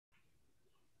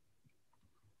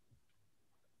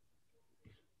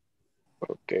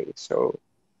Okay, so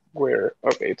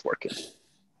okay, it's working.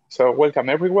 So welcome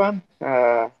everyone.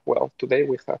 Today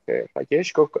we have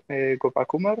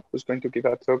Gopakumar, who's going to give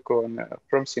a talk on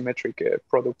from symmetric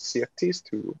product CFTs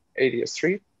to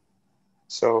ADS3.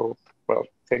 So,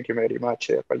 thank you very much,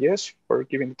 Rajesh, for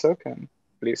giving the talk, and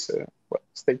please,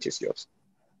 stage is yours.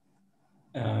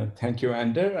 Thank you,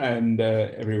 Ander, and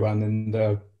everyone in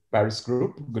the Paris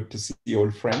group. Good to see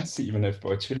old friends, even if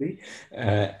virtually,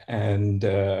 and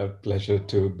pleasure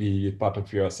to be part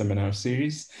of your seminar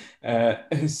series.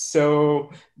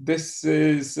 So this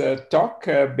is a talk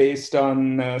based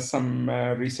on some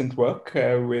recent work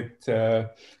with,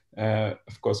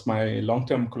 of course, my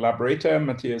long-term collaborator,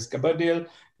 Matthias Gabardil,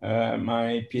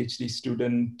 my PhD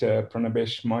student,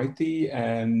 Pranabesh Moithi,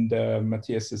 and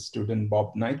Matthias's student,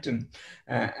 Bob Knighton.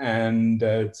 And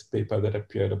it's a paper that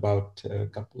appeared about a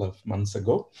couple of months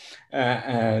ago.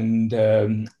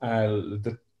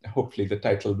 Hopefully the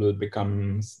title will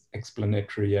become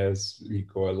explanatory as we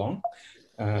go along.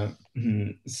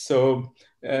 So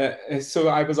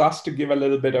I was asked to give a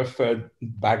little bit of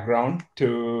background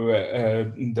to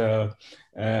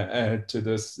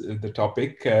the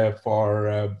topic for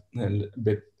a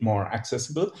bit more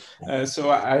accessible.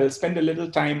 So I'll spend a little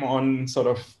time on sort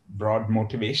of broad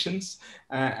motivations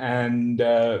and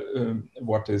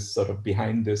what is sort of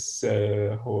behind this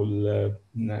whole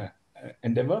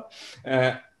endeavor.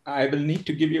 I will need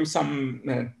to give you some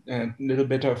little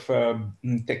bit of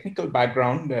technical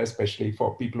background, especially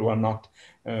for people who are not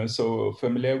so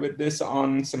familiar with this,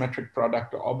 on symmetric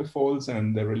product orbifolds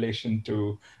and the relation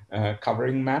to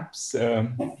covering maps. I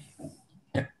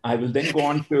will then go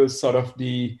on to sort of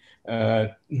the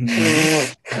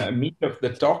meat of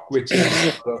the talk, which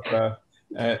is sort of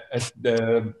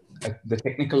the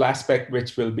technical aspect,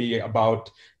 which will be about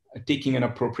taking an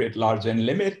appropriate large N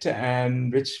limit,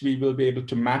 and which we will be able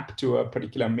to map to a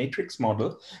particular matrix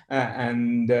model,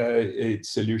 and its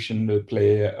solution will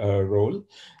play a role.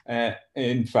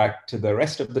 In fact, the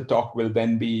rest of the talk will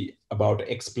then be about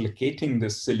explicating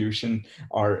this solution,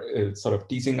 or sort of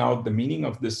teasing out the meaning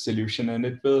of this solution, and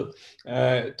it will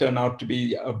turn out to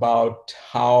be about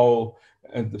how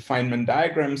the Feynman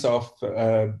diagrams of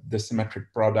the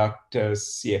symmetric product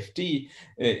CFT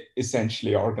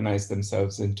essentially organize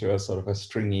themselves into a sort of a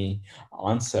stringy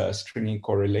answer, a stringy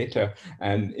correlator,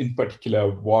 and in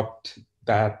particular what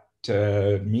that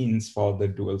means for the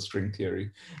dual string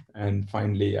theory. And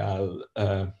finally, I'll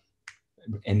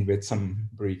end with some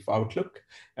brief outlook.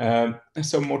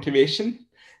 So motivation.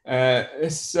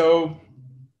 So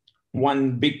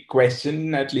one big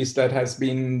question, at least that has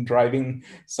been driving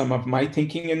some of my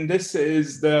thinking in this,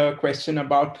 is the question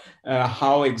about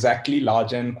how exactly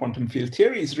large N quantum field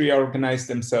theories reorganize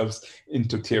themselves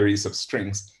into theories of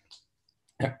strings.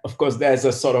 Of course, there's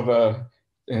a sort of a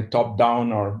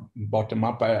top-down or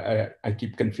bottom-up, I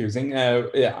keep confusing,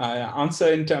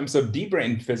 answer in terms of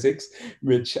D-brane physics,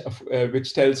 which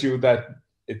tells you that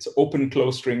it's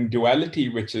open-closed string duality,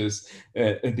 which is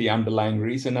the underlying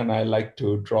reason. And I like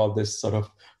to draw this sort of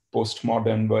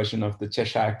postmodern version of the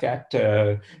Cheshire Cat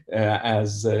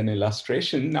as an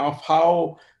illustration of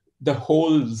how the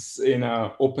holes in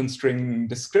an open string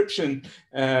description,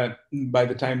 by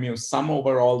the time you sum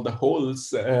over all the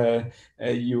holes,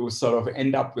 you sort of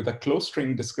end up with a closed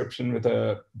string description with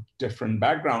a different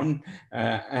background.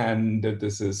 And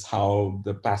this is how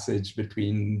the passage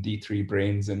between D3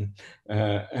 branes and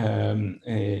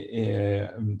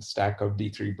a stack of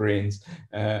D3 branes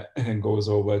and goes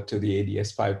over to the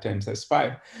ADS 5 times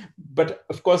S5. But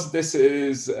of course, this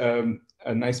is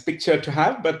a nice picture to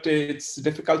have, but it's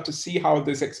difficult to see how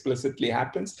this explicitly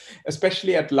happens,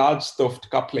 especially at large Stoft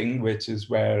coupling, which is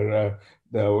where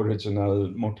the original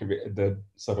the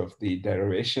sort of the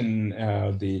derivation,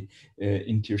 the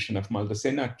intuition of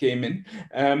Maldacena came in.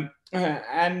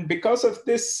 And because of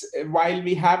this, while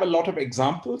we have a lot of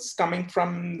examples coming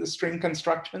from the string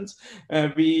constructions,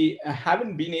 we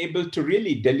haven't been able to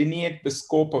really delineate the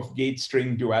scope of gauge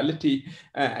string duality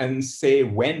and say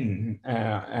when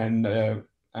and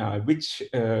which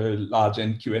large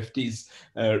N QFTs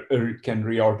can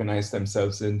reorganize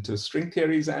themselves into string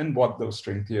theories, and what those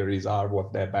string theories are,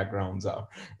 what their backgrounds are,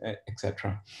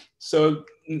 etc. So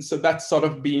that's sort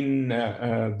of been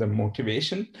the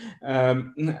motivation.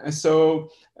 So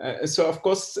of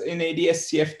course, in ADS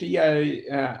CFT,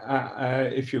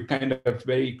 if you kind of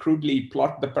very crudely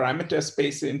plot the parameter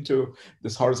space into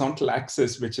this horizontal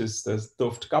axis, which is the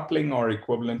Stoft coupling, or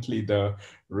equivalently the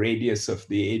radius of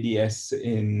the ADS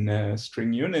in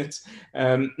string units,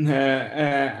 and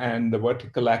the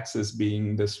vertical axis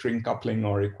being the string coupling,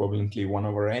 or equivalently 1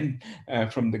 over n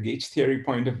from the gauge theory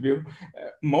point of view,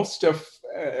 most of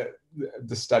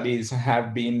the studies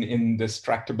have been in this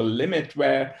tractable limit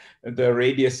where the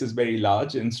radius is very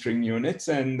large in string units,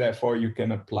 and therefore you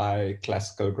can apply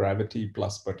classical gravity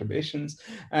plus perturbations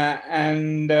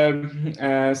and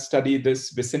study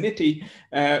this vicinity.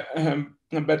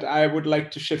 But I would like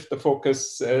to shift the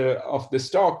focus of this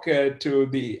talk to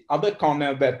the other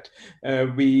corner that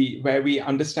where we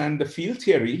understand the field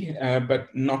theory, but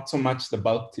not so much the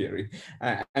bulk theory.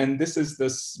 And this is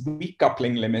this weak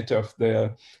coupling limit of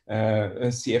the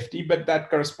CFT, but that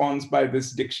corresponds by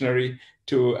this dictionary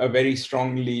to a very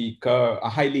a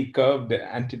highly curved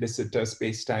anti-de Sitter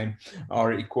spacetime,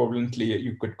 or equivalently,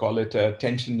 you could call it a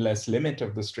tensionless limit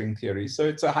of the string theory. So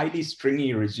it's a highly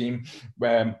stringy regime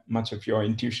where much of your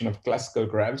intuition of classical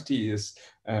gravity is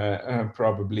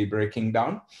probably breaking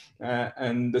down.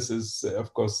 And this is,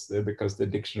 of course, because the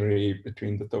dictionary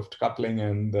between the 't Hooft coupling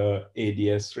and the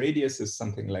ADS radius is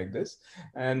something like this.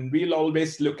 And we'll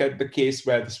always look at the case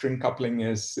where the string coupling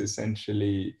is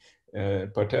essentially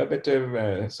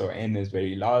perturbative, so n is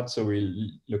very large, so we'll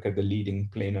look at the leading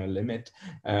planar limit.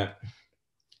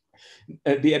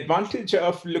 The advantage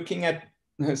of looking at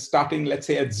starting, let's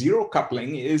say, at zero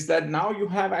coupling is that now you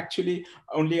have actually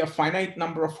only a finite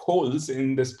number of holes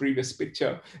in this previous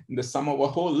picture, in the sum over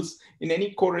holes. In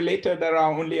any correlator, there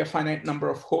are only a finite number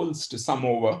of holes to sum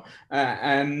over.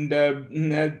 And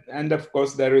of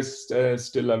course, there is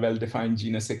still a well-defined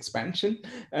genus expansion.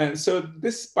 So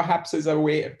this perhaps is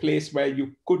a place where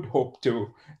you could hope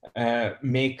to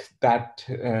make that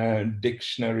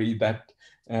dictionary, that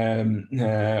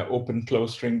open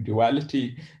closed string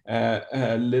duality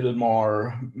a little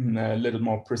more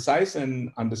precise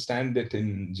and understand it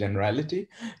in generality.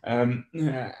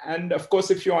 And of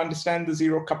course, if you understand the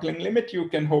zero coupling limit, you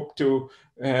can hope to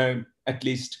at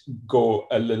least go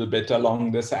a little bit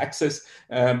along this axis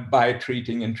by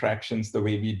treating interactions the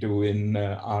way we do in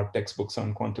our textbooks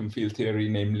on quantum field theory,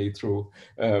 namely through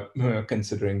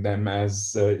considering them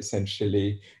as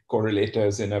essentially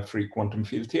correlators in a free quantum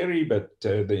field theory, but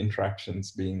the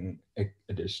interactions being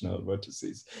additional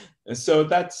vertices. So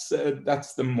that's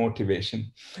the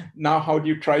motivation. Now, how do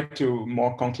you try to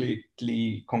more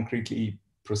concretely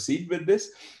proceed with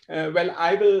this? Well,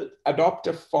 I will adopt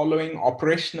a following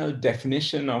operational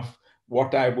definition of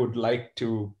what I would like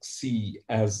to see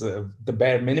as the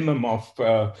bare minimum of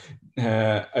a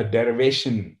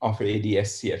derivation of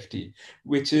ADS CFT,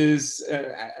 which is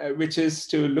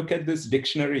to look at this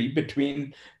dictionary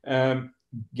between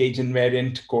gauge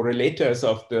invariant correlators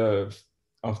of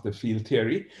the field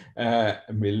theory.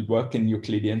 Will work in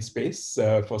Euclidean space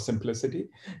for simplicity.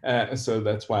 So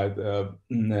that's why the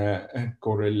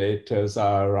correlators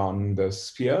are on the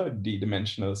sphere,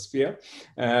 d-dimensional sphere.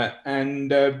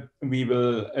 And we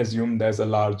will assume there's a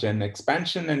large n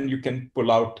expansion, and you can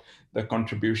pull out the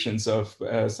contributions of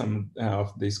some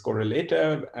of these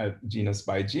correlator genus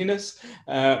by genus.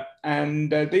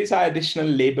 And these are additional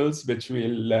labels which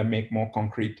we'll make more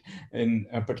concrete in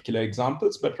particular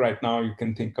examples. But right now you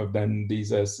can think of them,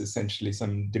 these as essentially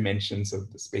some dimensions of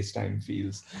the space-time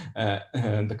fields,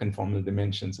 the conformal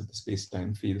dimensions of the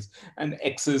space-time fields. And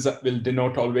x's will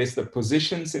denote always the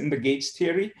positions in the gauge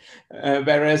theory.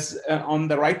 Whereas on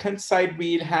the right-hand side,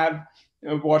 we'll have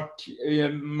what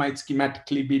might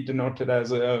schematically be denoted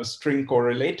as a string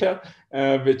correlator,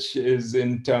 which is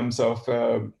in terms of,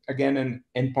 again, an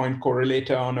endpoint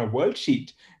correlator on a world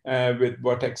sheet with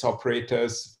vertex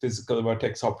operators, physical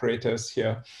vertex operators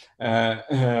here,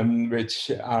 which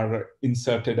are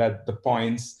inserted at the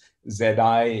points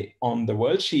Zi on the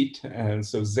world sheet. And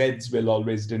so Zs will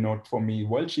always denote for me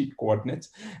world sheet coordinates.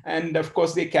 And of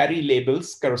course, they carry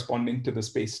labels corresponding to the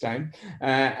space-time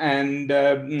and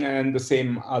the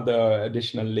same other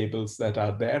additional labels that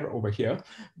are there over here.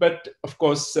 But of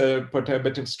course,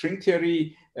 perturbative string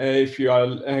theory, if you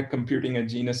are computing a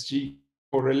genus G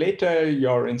correlator,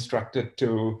 you're instructed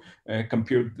to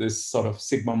compute this sort of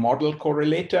sigma model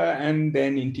correlator and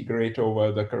then integrate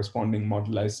over the corresponding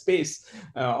moduli space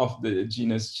of the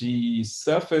genus G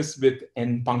surface with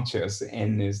n punctures.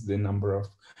 N is the number of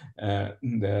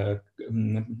the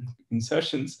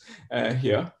insertions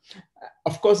here.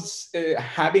 Of course,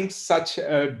 having such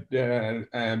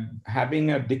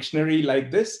having a dictionary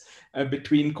like this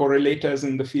between correlators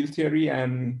in the field theory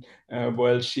and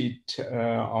world sheet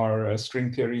or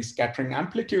string theory scattering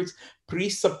amplitudes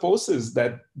presupposes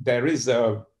that there is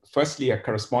firstly a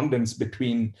correspondence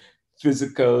between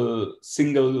physical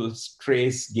single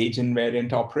trace gauge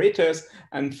invariant operators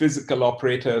and physical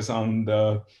operators on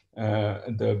the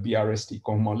BRST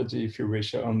cohomology, if you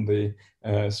wish, on the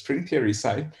string theory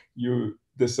side.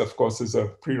 This, of course, is a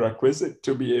prerequisite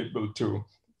to be able to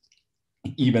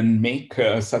even make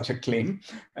such a claim.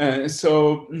 But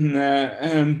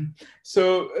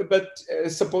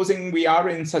supposing we are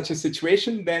in such a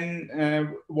situation,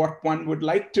 then what one would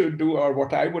like to do, or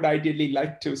what I would ideally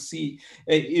like to see,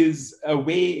 is a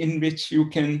way in which you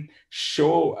can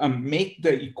show, make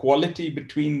the equality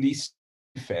between these two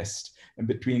manifest,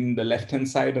 between the left-hand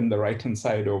side and the right-hand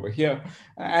side over here.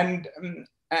 And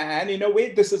in a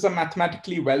way, this is a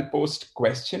mathematically well-posed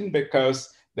question,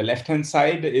 because the left-hand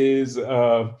side is, in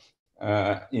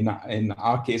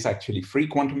our case, actually free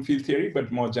quantum field theory, but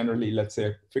more generally, let's say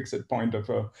a fixed point of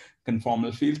a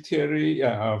conformal field theory,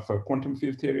 of a quantum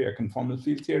field theory, a conformal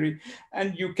field theory,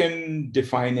 and you can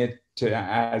define it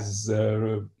as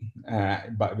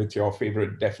with your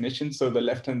favorite definition. So the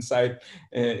left-hand side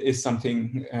is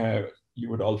something you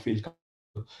would all feel comfortable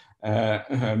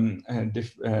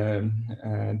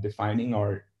defining,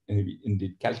 or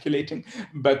indeed calculating.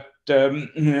 But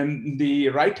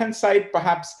the right-hand side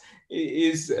perhaps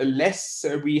is less,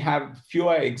 we have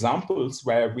fewer examples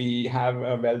where we have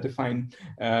a well-defined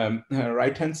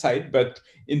right-hand side. But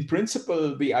in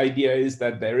principle, the idea is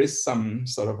that there is some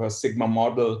sort of a sigma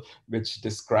model which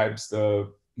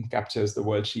captures the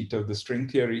world sheet of the string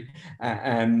theory,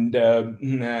 and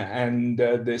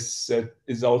this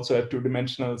is also a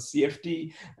two-dimensional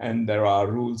CFT, and there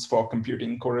are rules for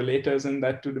computing correlators in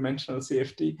that two-dimensional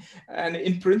CFT. And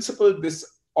in principle, this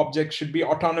object should be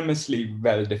autonomously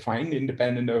well defined,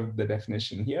 independent of the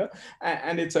definition here.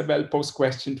 And it's a well-posed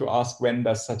question to ask, when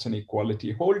does such an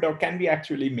equality hold, or can we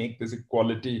actually make this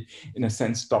equality in a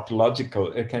sense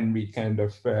tautological? Can we kind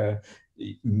of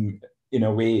in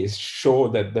a way show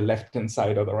that the left-hand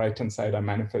side or the right-hand side are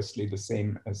manifestly the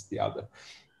same as the other?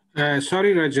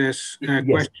 Sorry, Rajesh, yes,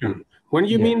 question. When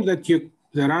you mean that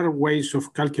there are ways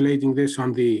of calculating this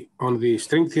on the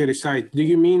string theory side, do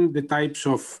you mean the types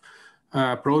of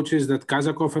approaches that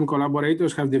Kazakov and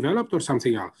collaborators have developed, or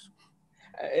something else?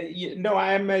 No,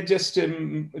 I'm just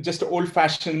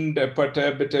old-fashioned, but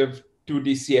a bit of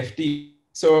 2D CFT.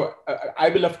 So I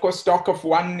will, of course, talk of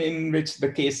one in which the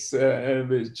case of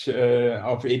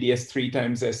ADS3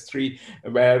 times S3,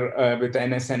 where with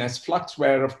NS flux,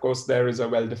 where, of course, there is a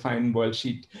well-defined world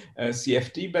sheet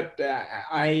CFT. But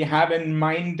I have in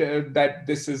mind that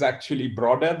this is actually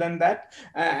broader than that.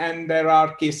 And there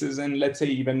are cases, and let's say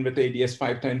even with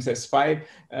ADS5 times S5,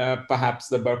 perhaps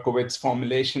the Berkowitz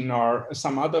formulation or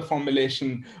some other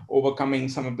formulation overcoming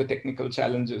some of the technical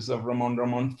challenges of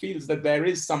Ramond fields, that there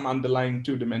is some underlying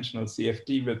two-dimensional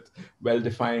CFT with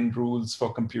well-defined rules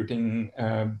for computing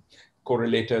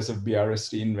correlators of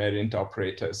BRST invariant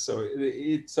operators. So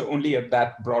it's only at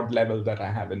that broad level that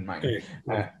I have in mind. Okay.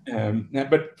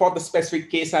 But for the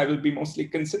specific case I will be mostly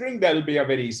considering, there will be a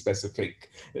very specific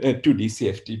 2D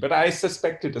CFT. But I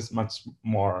suspect it is much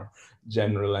more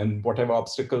general, and whatever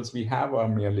obstacles we have are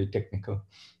merely technical.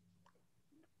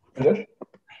 Rajesh?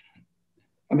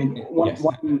 I mean, one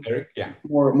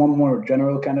more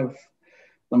general kind of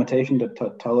limitation to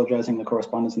tautologizing the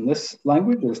correspondence in this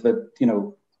language is that,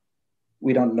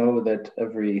 we don't know that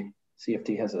every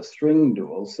CFT has a string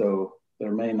dual, so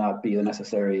there may not be the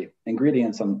necessary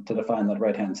ingredients to define that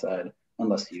right-hand side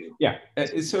unless you... Yeah,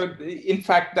 so in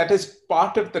fact, that is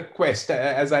part of the quest.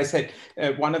 As I said,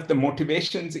 one of the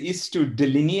motivations is to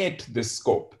delineate the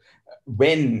scope,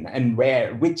 when and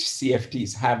where, which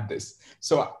CFTs have this.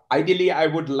 So ideally, I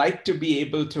would like to be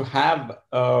able to have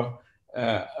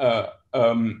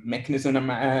a mechanism,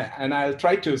 and I'll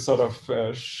try to sort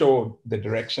of show the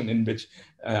direction in which,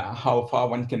 how far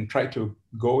one can try to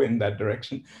go in that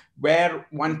direction, where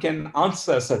one can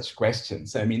answer such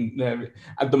questions. I mean,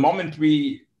 at the moment,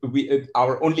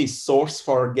 our only source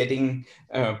for getting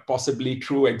possibly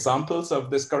true examples of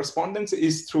this correspondence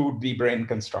is through D-brain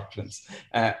constructions.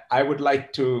 I would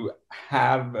like to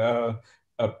have a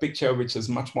picture which is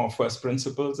much more first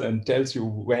principles and tells you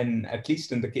when, at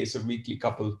least in the case of weakly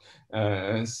coupled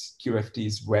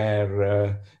QFTs,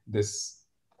 where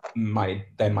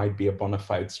there might be a bona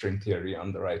fide string theory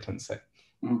on the right-hand side.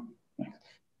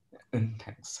 And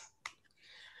thanks.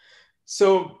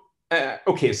 So,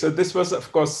 okay, so this was,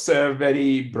 of course,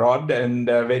 very broad and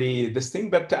very this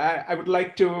thing, but I would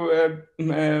like to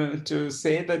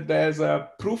say that there's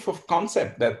a proof of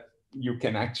concept that you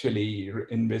can actually,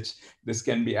 in which this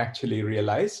can be actually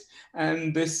realized.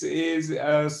 And this is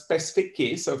a specific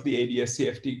case of the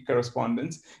ADS-CFT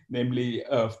correspondence, namely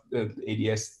of the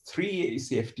ADS3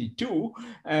 CFT2,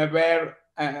 where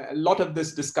a lot of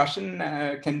this discussion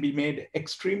can be made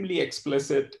extremely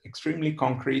explicit, extremely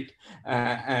concrete,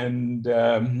 and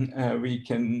we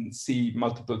can see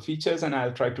multiple features, and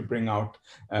I'll try to bring out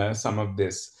some of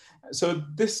this. So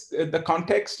this, the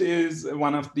context is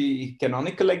one of the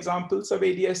canonical examples of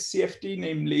ADS CFT,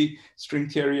 namely string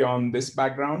theory on this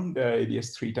background,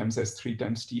 ADS 3 times S 3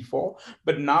 times T4.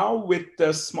 But now with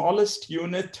the smallest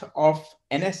unit of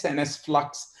NS-NS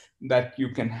flux that you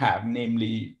can have,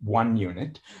 namely 1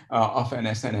 unit of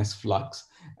NS-NS flux.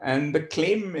 And the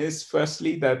claim is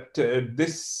firstly that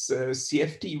this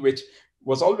CFT, which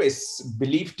was always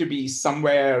believed to be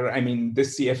somewhere, I mean,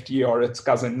 this CFT or its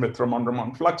cousin with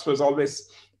Ramond-Ramond flux was always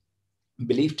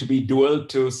believed to be dual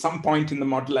to some point in the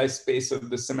moduli space of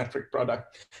the symmetric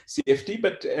product CFT.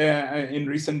 But in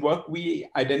recent work, we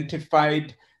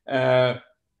identified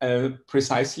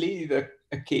precisely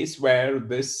a case where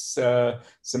this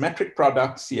symmetric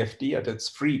product CFT at its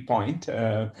free point,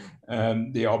 the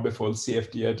orbifold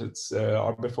CFT at its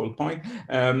orbifold point,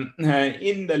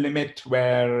 in the limit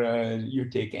where you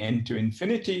take n to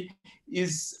infinity,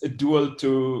 is dual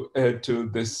to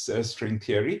this string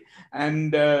theory.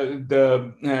 And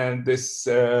the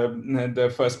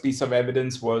first piece of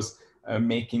evidence was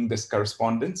making this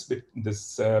correspondence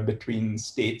between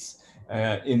states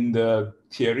in the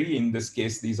theory. In this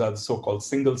case, these are the so-called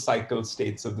single cycle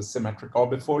states of the symmetric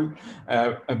orbifold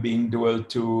being dual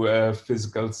to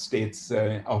physical states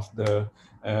of the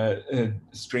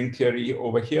string theory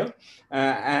over here.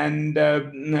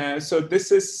 So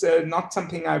this is not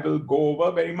something I will go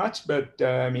over very much, but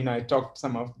I mean, I talked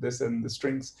some of this in the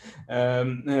strings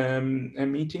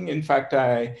meeting. In fact,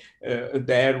 I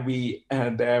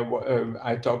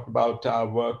talked about our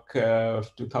work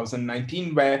of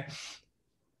 2019, where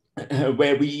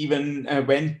we even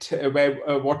went where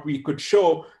what we could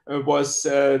show was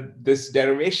this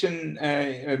derivation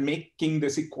making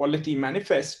this equality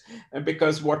manifest,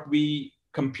 because what we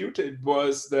computed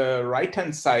was the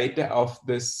right-hand side of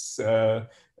this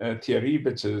theory,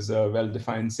 which is a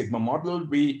well-defined sigma model.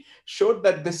 We showed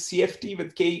that the CFT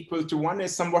with k equal to 1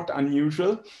 is somewhat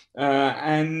unusual,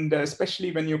 and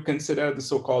especially when you consider the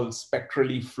so-called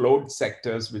spectrally flowed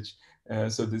sectors, which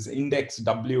so this index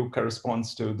W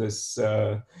corresponds to this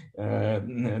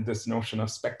this notion of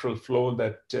spectral flow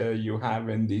that you have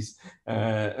in these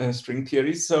string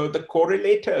theories. So the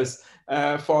correlators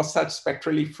for such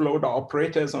spectrally flowed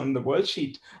operators on the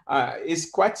worldsheet is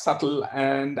quite subtle,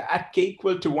 and at k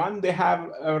equal to 1, they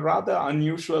have a rather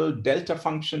unusual delta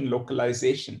function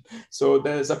localization. So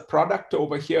there's a product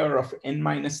over here of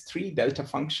n-3 delta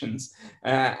functions.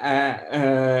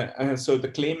 So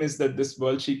the claim is that this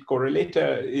worldsheet correlator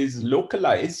is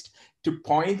localized to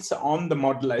points on the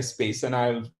moduli space, and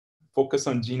I'll focus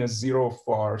on genus 0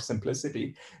 for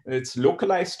simplicity. It's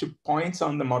localized to points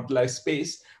on the moduli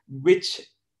space, which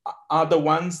are the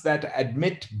ones that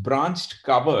admit branched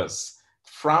covers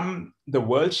from the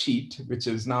worldsheet, which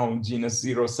is now genus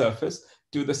 0 surface,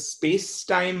 to the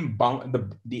space-time bound,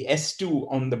 the S2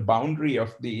 on the boundary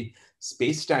of the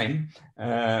space-time.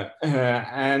 So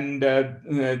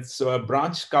a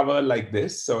branch cover like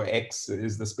this, so X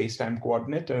is the space-time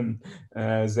coordinate and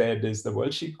Z is the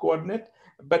worldsheet coordinate,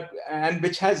 and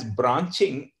which has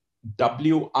branching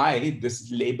Wi,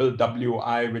 this label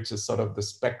Wi, which is sort of the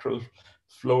spectral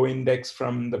flow index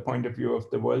from the point of view of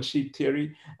the worldsheet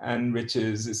theory, and which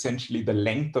is essentially the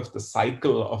length of the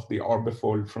cycle of the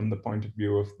orbifold from the point of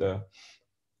view of the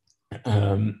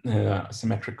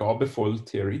symmetric orbifold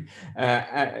theory.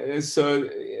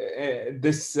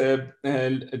 This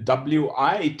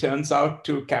Wi turns out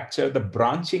to capture the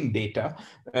branching data.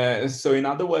 So in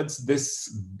other words,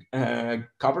 this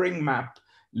covering map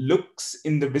looks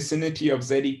in the vicinity of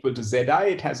Z equal to Zi.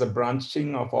 It has a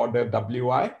branching of order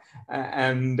Wi,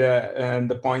 and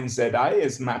the point Zi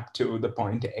is mapped to the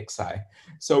point Xi.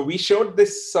 So we showed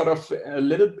this sort of a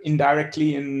little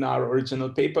indirectly in our original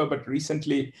paper, but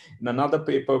recently in another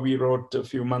paper we wrote a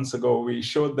few months ago, we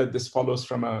showed that this follows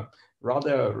from a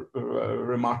rather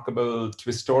remarkable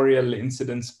twistorial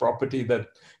incidence property that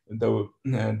the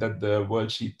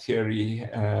worldsheet theory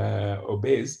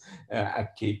obeys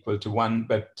at k equal to 1.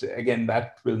 But again,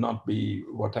 that will not be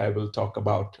what I will talk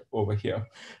about over here.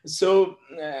 So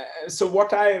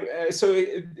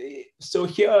so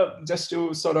here, just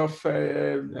to sort of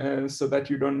so that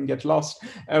you don't get lost,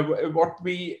 what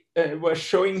we were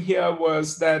showing here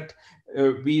was that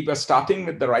we were starting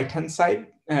with the right-hand side,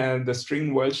 and the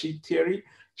string worldsheet theory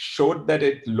showed that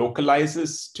it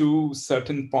localizes to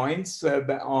certain points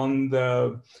on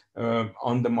the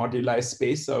moduli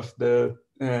space of the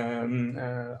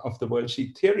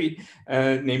worldsheet theory,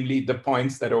 namely the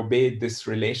points that obey this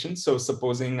relation. So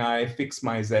supposing I fix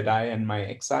my Zi and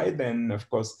my Xi, then of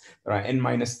course there are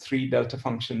n-3 delta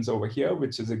functions over here,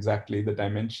 which is exactly the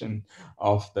dimension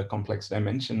of the complex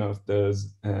dimension of the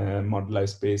moduli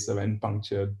space of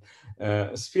n-punctured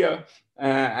sphere.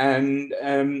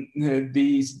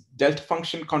 These delta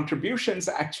function contributions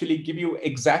actually give you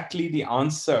exactly the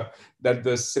answer that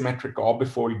the symmetric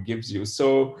orbifold gives you.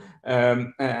 So,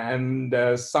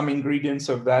 some ingredients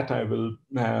of that I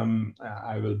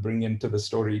will bring into the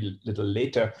story a little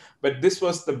later. But this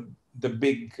was the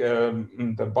big,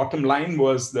 the bottom line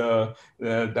was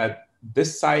that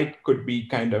this side could be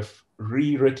kind of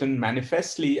rewritten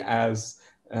manifestly as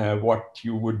what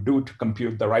you would do to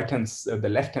compute the the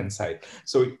left-hand side.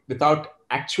 So without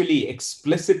actually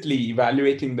explicitly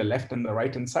evaluating the left and the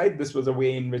right-hand side, this was a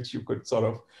way in which you could sort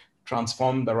of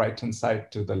transform the right-hand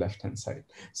side to the left-hand side.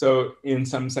 So in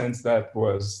some sense, that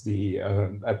was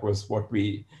what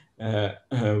we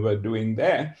were doing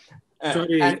there.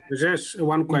 Sorry, just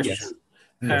one question.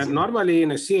 Yes. Normally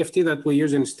in a CFT that we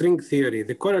use in string theory,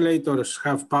 the correlators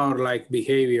have power-like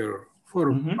behavior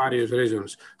for various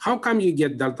reasons. How come you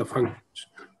get delta functions?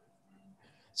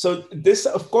 So this,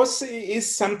 of course,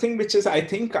 is something which is, I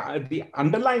think, the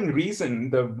underlying reason,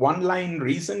 the one-line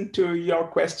reason to your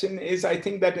question is, I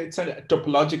think that it's a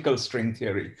topological string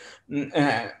theory.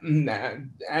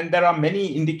 And there are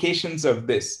many indications of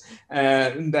this,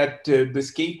 that this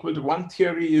K=1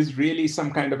 theory is really some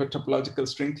kind of a topological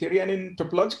string theory. And in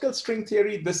topological string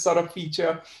theory, this sort of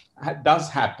feature does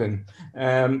happen.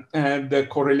 The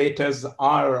correlators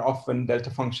are often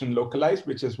delta function localized,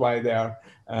 which is why they are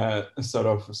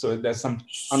so there's some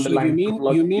underlying.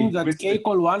 So you mean that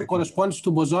K=1 corresponds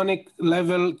to bosonic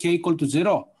level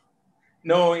K=0?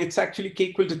 No, it's actually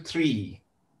K=3.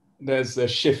 There's a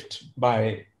shift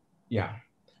by,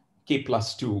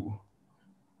 K+2.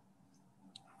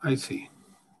 I see.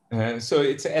 So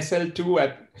it's SL2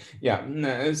 at,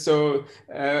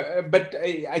 but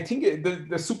I think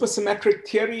the supersymmetric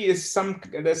theory is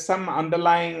there's some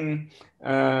underlying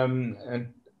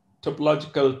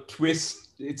topological twist.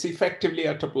 It's effectively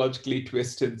a topologically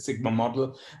twisted sigma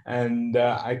model, and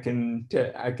I can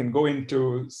go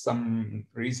into some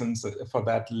reasons for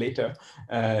that later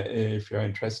if you're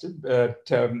interested. But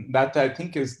that, I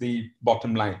think, is the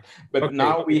bottom line. But okay,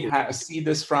 now we see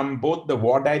this from both the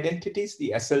Ward identities,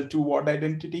 the SL2 Ward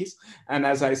identities, and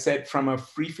as I said, from a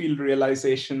free field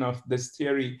realization of this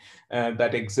theory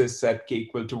that exists at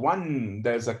K=1,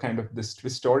 there's a kind of this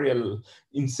twistorial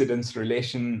incidence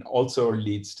relation also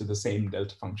leads to the same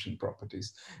delta function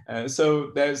properties.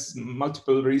 So there's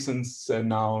multiple reasons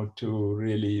now to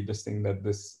really think that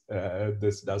this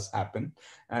does happen.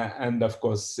 And of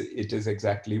course, it is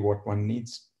exactly what one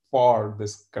needs for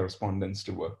this correspondence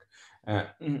to work.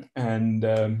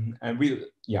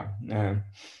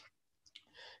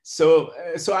 So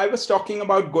I was talking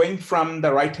about going from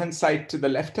the right-hand side to the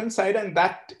left-hand side, and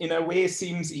that in a way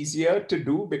seems easier to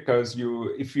do because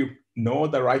if you know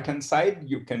the right-hand side,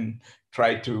 you can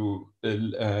try to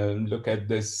look at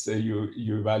this. You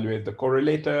evaluate the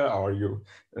correlator, or you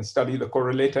study the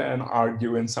correlator and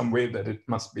argue in some way that it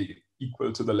must be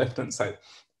equal to the left-hand side.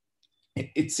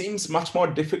 It seems much more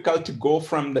difficult to go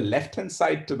from the left-hand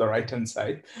side to the right-hand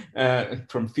side,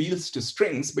 from fields to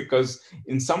strings, because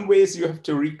in some ways you have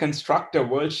to reconstruct a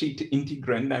worldsheet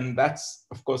integrand, and that's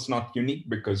of course not unique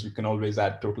because you can always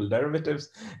add total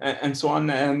derivatives and so on.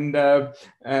 And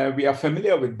we are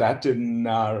familiar with that in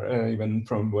our even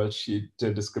from worldsheet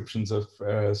descriptions of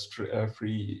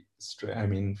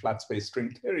flat space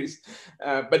string theories.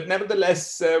 But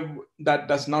nevertheless, that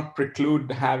does not preclude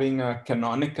having a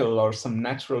canonical or some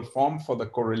natural form for the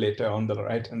correlator on the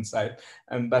right-hand side.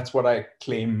 And that's what I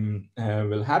claim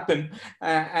will happen.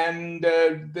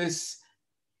 This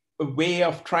way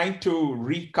of trying to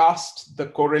recast the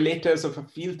correlators of a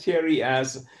field theory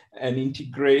as an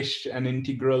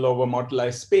integral over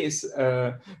moduli space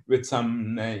with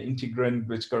some integrand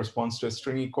which corresponds to a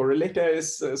stringy correlator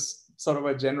is sort of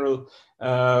a general,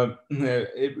 what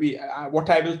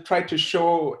I will try to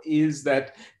show is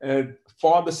that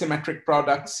for the symmetric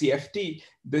product CFT,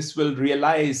 this will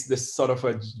realize this sort of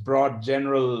a broad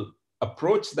general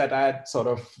approach that I had sort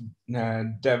of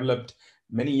developed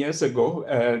many years ago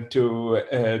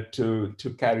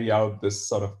to carry out this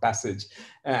sort of passage.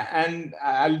 And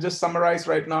I'll just summarize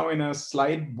right now in a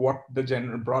slide what the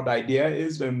general broad idea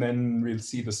is, and then we'll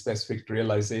see the specific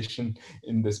realization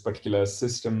in this particular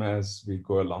system as we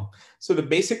go along. So the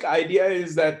basic idea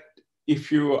is that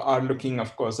if you are looking,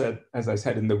 of course, at, as I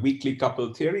said, in the weakly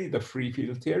coupled theory, the free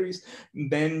field theories,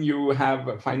 then you have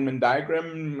a Feynman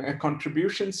diagram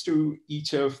contributions to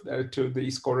each of to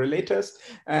these correlators.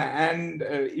 And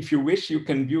if you wish, you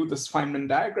can view this Feynman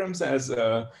diagrams as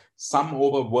sum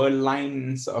over world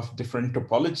lines of different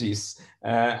topologies.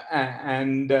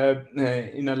 In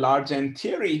a large N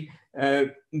theory,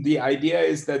 the idea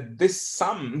is that this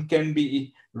sum can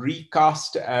be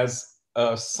recast as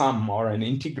a sum or an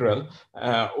integral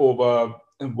over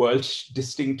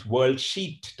distinct world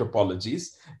sheet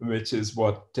topologies, which is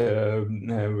what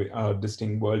are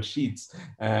distinct world sheets,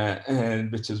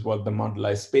 and which is what the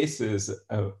moduli space is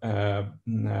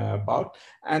about.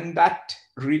 And that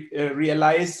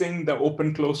realizing the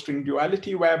open-closed string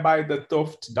duality, whereby the 't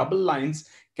Hooft double lines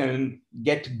can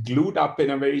get glued up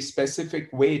in a very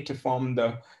specific way to form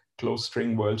the closed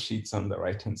string world sheets on the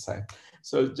right-hand side.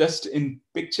 So just in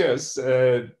pictures,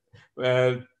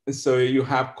 so you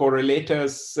have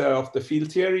correlators of the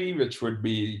field theory, which would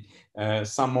be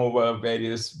sum over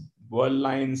various world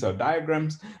lines or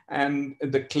diagrams. And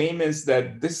the claim is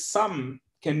that this sum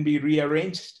can be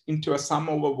rearranged into a sum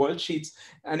over world sheets.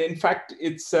 And in fact,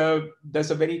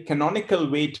 there's a very canonical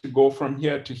way to go from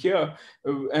here to here,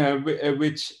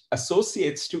 which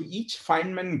associates to each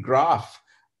Feynman graph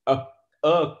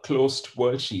a closed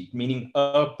world sheet, meaning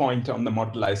a point on the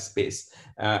moduli space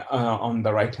on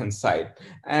the right-hand side.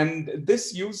 And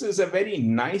this uses a very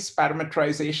nice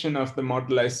parametrization of the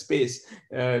moduli space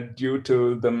due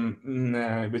to the,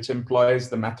 which employs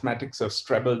the mathematics of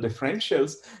Strebel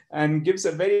differentials and gives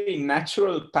a very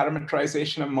natural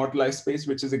parametrization of moduli space,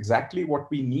 which is exactly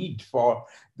what we need for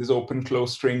this open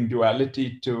closed string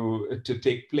duality to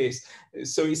take place.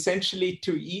 So essentially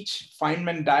to each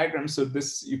Feynman diagram, so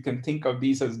this, you can think of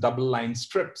these as double line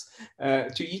strips,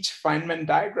 to each Feynman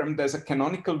diagram, there's a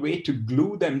canonical way to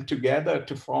glue them together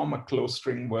to form a closed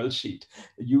string world sheet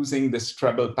using this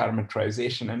treble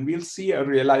parametrization. And we'll see a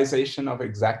realization of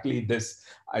exactly this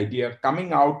idea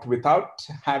coming out without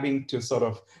having to sort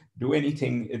of do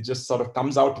anything. It just sort of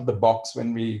comes out of the box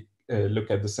when we look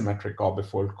at the symmetric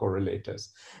orbifold correlators.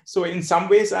 So in some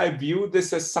ways, I view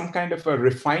this as some kind of a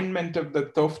refinement of the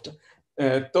 't Hooft.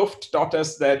 't Hooft taught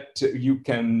us that you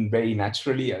can very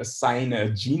naturally assign a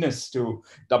genus to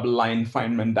double line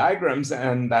Feynman diagrams,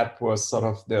 and that was sort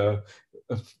of the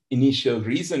initial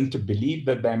reason to believe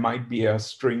that there might be a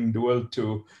string dual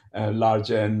to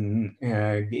larger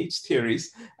gauge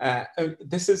theories.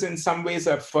 This is in some ways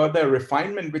a further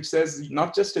refinement, which says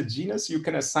not just a genus, you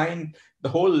can assign the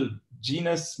whole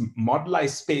genus moduli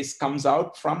space comes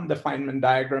out from the Feynman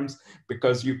diagrams,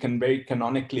 because you can very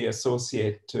canonically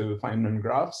associate to Feynman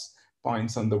graphs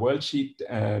points on the world sheet,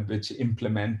 which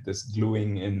implement this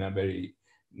gluing in a very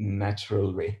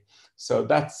natural way. So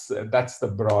that's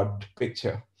the broad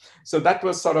picture. So that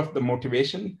was sort of the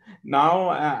motivation.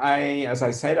 Now, as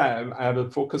I said, I will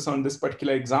focus on this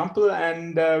particular example,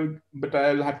 and but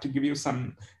I'll have to give you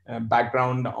some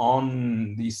background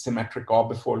on the symmetric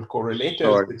orbifold correlators.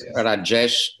 So,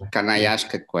 Rajesh, can I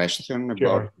ask a question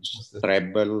about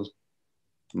treble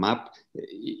map?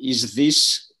 Is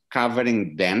this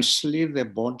covering densely the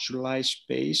moduli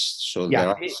space? So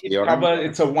yeah,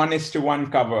 it's a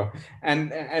 1:1 cover,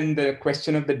 and the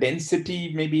question of the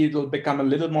density, maybe it'll become a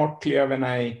little more clear when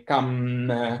I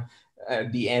come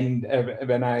at the end,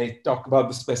 when I talk about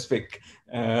the specific.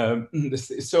 So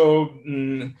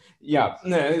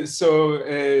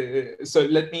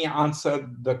let me answer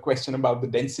the question about the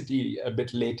density a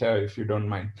bit later, if you don't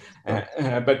mind.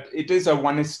 But it is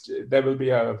there will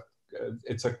be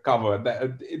it's a cover,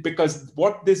 because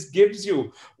what this gives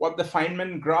you, what the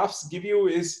Feynman graphs give you,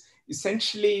 is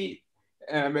essentially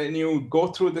when you go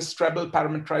through this treble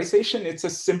parametrization, it's a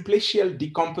simplicial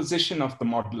decomposition of the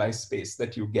moduli space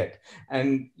that you get,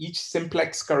 and each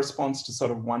simplex corresponds to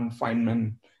sort of one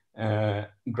Feynman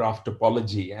graph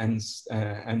topology, and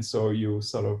so you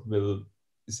sort of will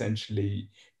essentially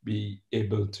be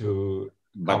able to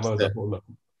cover the whole of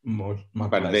moduli.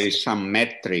 But there is some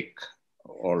metric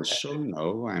also,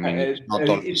 no? I mean, it's not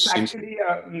only it's actually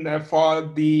for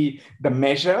the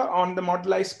measure on the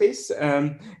moduli space.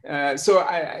 So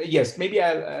yes, maybe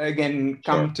I'll again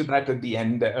come to that at the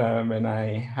end when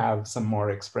I have some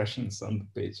more expressions on the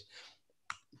page.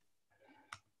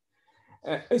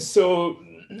 So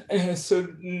as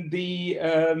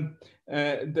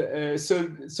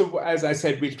I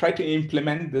said, we'll try to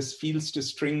implement this fields to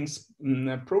strings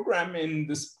program in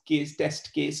this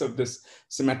test case of this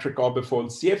symmetric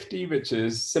orbifold CFT, which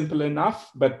is simple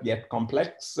enough, but yet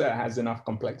complex, has enough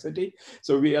complexity.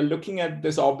 So we are looking at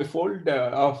this orbifold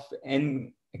of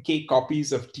k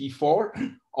copies of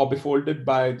T4, orbifolded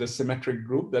by the symmetric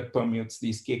group that permutes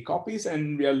these k copies,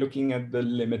 and we are looking at the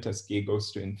limit as k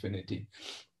goes to infinity.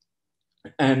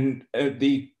 And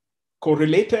the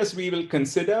correlators we will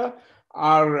consider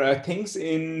are things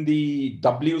in the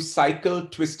W cycle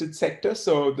twisted sector.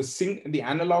 So the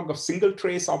analog of single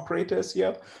trace operators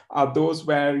here are those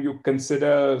where you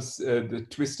consider the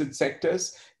twisted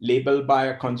sectors labeled by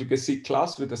a conjugacy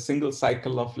class with a single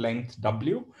cycle of length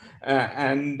W.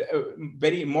 And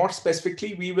very more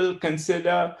specifically, we will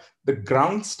consider the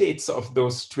ground states of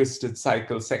those twisted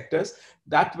cycle sectors.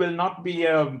 That will not be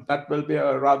that will be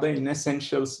a rather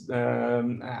inessential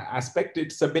aspect.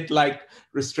 It's a bit like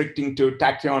restricting to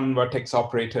tachyon vertex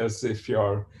operators if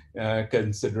you're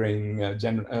considering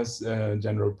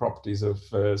general properties of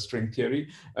string theory.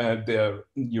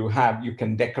 You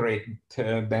can decorate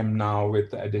them now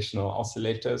with additional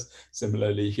oscillators.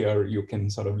 Similarly, here you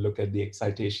can sort of look at the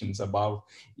excitations above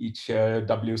each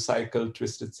W cycle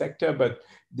twisted sector, but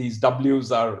these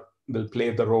W's will play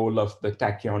the role of the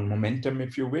tachyon momentum,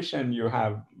 if you wish, and you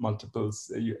have multiples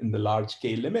in the large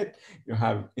K limit. You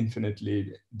have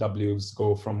infinitely W's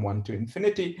go from 1 to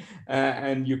infinity,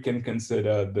 and you can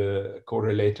consider the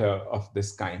correlator of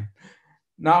this kind.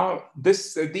 Now,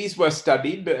 these were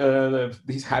studied,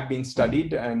 these have been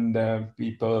studied, and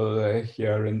people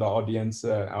here in the audience,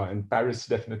 in Paris,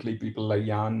 definitely people like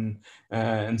Jan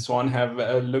and so on have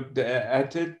looked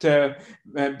at it.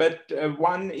 But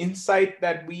one insight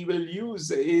that we will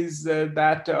use is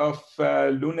that of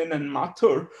Lunin and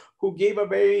Mathur, who gave a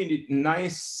very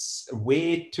nice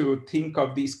way to think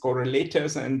of these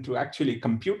correlators and to actually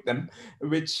compute them,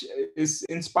 which is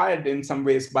inspired in some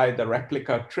ways by the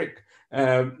replica trick.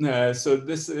 So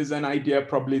this is an idea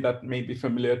probably that may be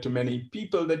familiar to many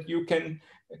people, that you can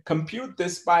compute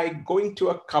this by going to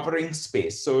a covering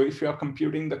space. So if you're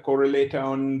computing the correlator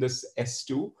on this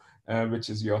S2, which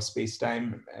is your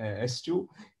space-time S2,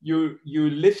 you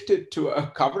lift it to a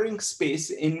covering space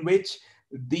in which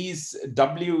these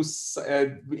W's,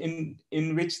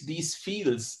 in which these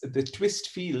fields, the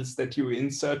twist fields that you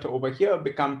insert over here,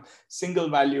 become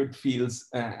single-valued fields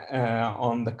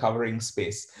on the covering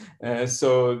space.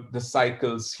 So the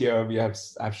cycles here,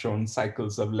 I've shown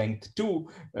cycles of length 2.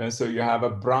 So you have a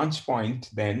branch point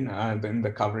then in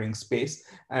the covering space,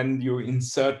 and you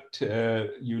insert,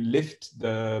 you lift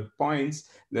the points.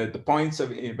 The points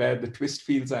of where the twist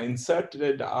fields are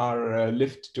inserted are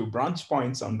lifted to branch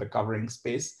points on the covering space.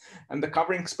 And the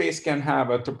covering space can have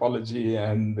a topology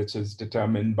which is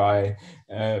determined by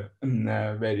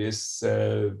various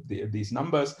these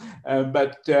numbers. So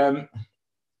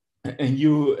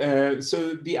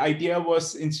the idea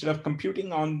was, instead of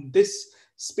computing on this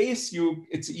space,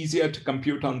 it's easier to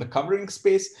compute on the covering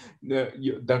space.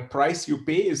 The price you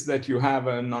pay is that you have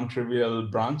a non-trivial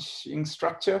branching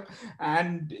structure,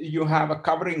 and you have a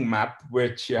covering map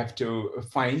which you have to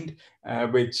find,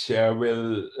 which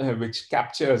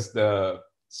captures the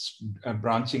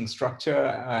branching structure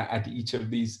at each of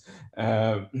these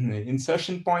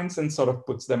insertion points and sort of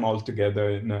puts them all together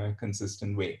in a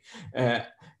consistent way.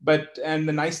 And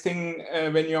the nice thing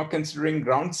when you're considering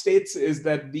ground states is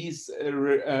that these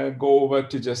go over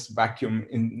to just vacuum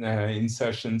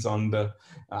insertions on the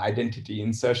identity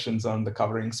insertions on the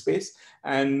covering space.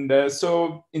 And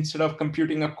so instead of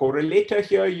computing a correlator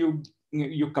here, you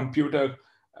compute a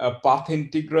path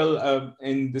integral,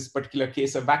 in this particular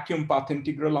case, a vacuum path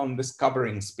integral on this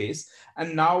covering space.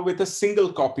 And now with a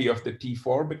single copy of the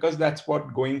T4, because that's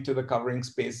what going to the covering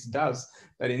space does,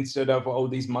 that instead of all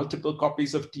these multiple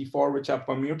copies of T4 which are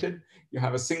permuted, you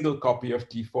have a single copy of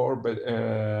T4 but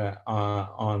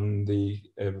on the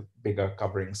bigger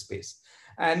covering space.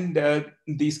 And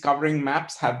these covering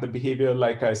maps have the behavior,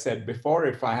 like I said before.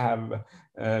 If I have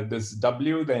this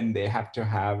W, then they have to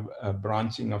have a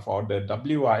branching of order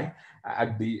Wi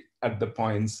at the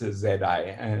points Zi,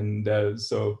 and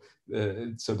so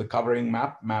the covering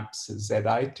map maps Zi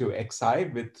to Xi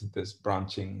with this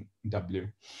branching W.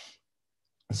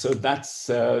 So that's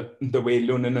the way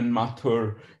Lunin and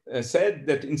Mathur said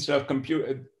that instead of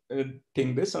computing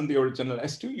this on the original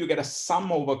S2, you get a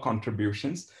sum over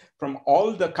contributions from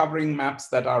all the covering maps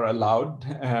that are allowed,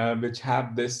 which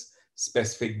have this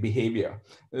specific behavior.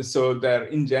 So there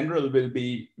in general will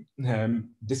be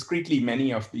discretely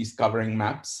many of these covering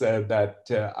maps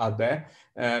that are there,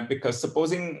 because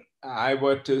supposing I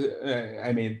were to,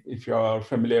 I mean, if you're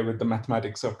familiar with the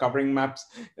mathematics of covering maps,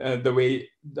 the way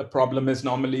the problem is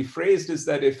normally phrased is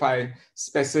that if I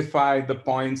specify the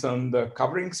points on the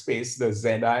covering space, the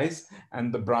Zi's,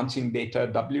 and the branching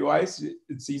data Wi's,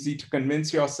 it's easy to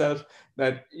convince yourself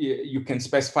that you can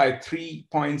specify 3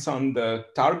 points on the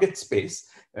target space,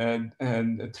 and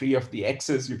 3 of the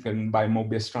X's, you can, by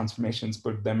Mobius transformations,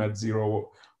 put them at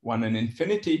 0, 1 and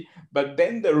infinity, but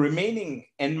then the remaining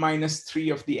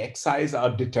n-3 of the xi's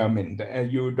are determined.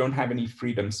 You don't have any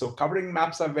freedom. So covering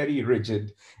maps are very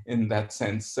rigid in that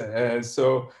sense.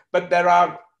 But there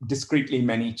are discretely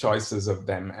many choices of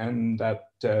them, and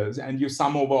you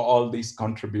sum over all these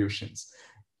contributions.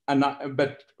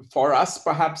 But for us,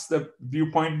 perhaps the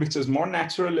viewpoint which is more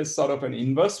natural is sort of an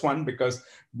inverse one, because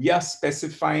we are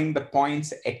specifying the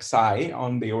points xi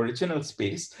on the original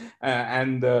space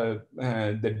and the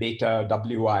data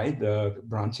wi, the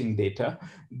branching data.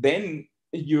 Then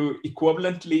you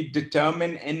equivalently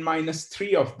determine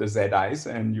n-3 of the zi's,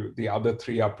 and the other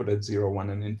 3 are put at 0, 1,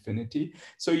 and infinity.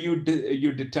 So you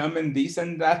determine these,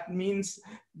 and that means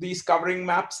these covering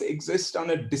maps exist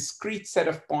on a discrete set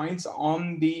of points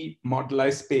on the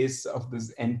moduli space of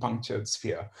this n-punctured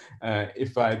sphere.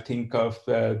 If I think of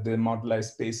the moduli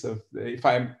space of,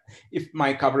 if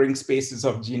my covering space is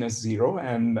of genus 0,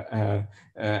 and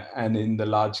in the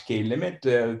large K limit,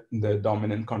 the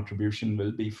dominant contribution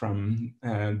will be from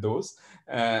those.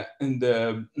 What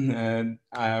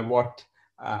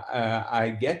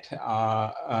I get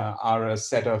are a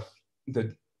set of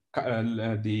the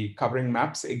covering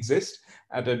maps exist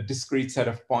at a discrete set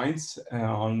of points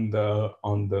on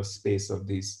the space of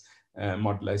these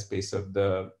moduli space of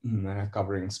the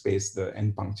covering space, the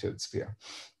n-punctured sphere.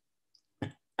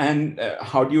 And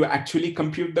how do you actually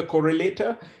compute the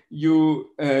correlator?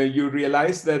 You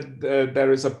realize that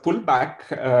there is a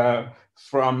pullback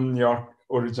from your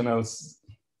original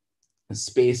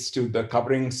space to the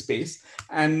covering space,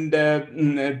 and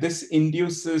this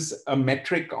induces a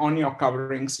metric on your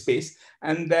covering space,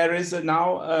 and there is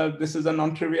this is a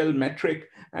non-trivial metric,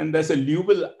 and there's a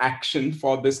Liouville action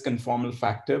for this conformal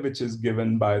factor, which is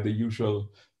given by the usual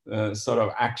sort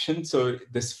of action. So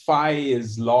this phi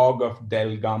is log of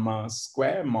del gamma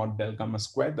square, mod del gamma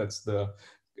square. That's the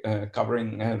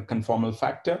covering conformal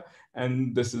factor.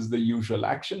 And this is the usual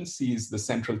action. C is the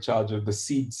central charge of the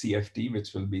seed CFT,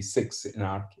 which will be 6 in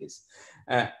our case.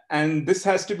 And this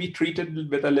has to be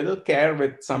treated with a little care,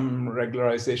 with some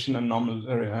regularization and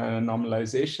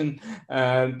normalization.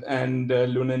 And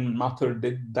Lunin Mathur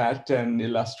did that and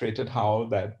illustrated how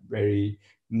that very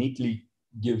neatly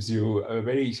gives you a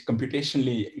very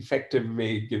computationally effective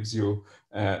way, gives you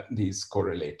these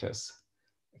correlators.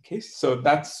 Okay, so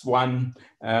that's one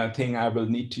thing I will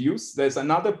need to use. There's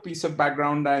another piece of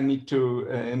background I need to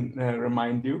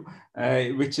remind you,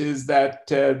 which is that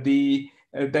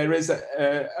there is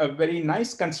a very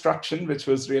nice construction which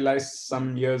was realized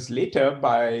some years later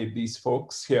by these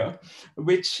folks here,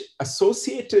 which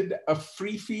associated a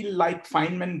free field-like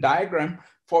Feynman diagram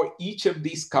for each of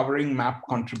these covering map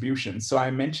contributions. So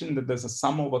I mentioned that there's a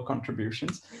sum over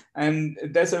contributions, and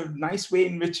there's a nice way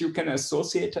in which you can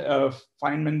associate a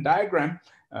Feynman diagram,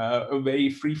 a very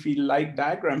free field-like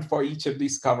diagram for each of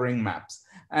these covering maps.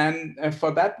 And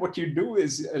for that, what you do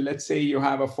is, let's say you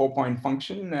have a 4-point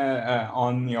function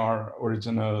on your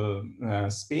original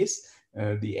space,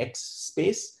 the X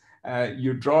space.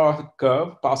 You draw a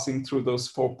curve passing through those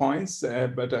 4 points,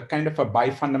 but a kind of a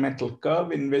bifundamental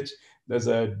curve in which there's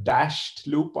a dashed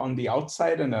loop on the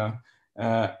outside and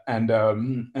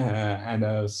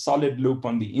a solid loop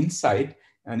on the inside.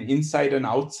 And inside and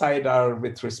outside are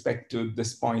with respect to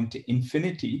this point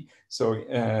infinity. So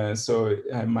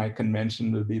my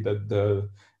convention will be that the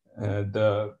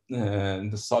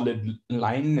solid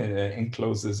line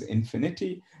encloses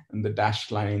infinity, and the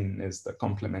dashed line is the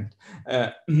complement.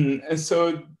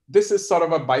 So this is sort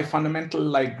of a bifundamental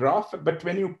like graph, but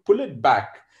when you pull it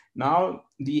back, now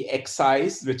the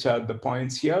xi's, which are the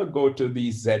points here, go to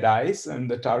the zi's and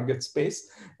the target space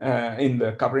in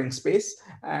the covering space.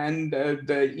 And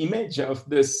the image of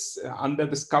this under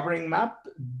this covering map,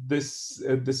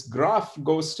 this graph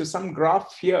goes to some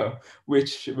graph here,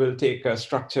 which will take a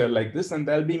structure like this. And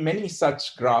there'll be many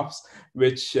such graphs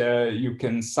which you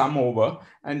can sum over.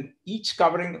 And each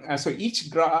covering,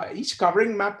 each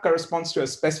covering map corresponds to a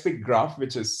specific graph,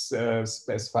 which is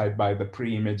specified by the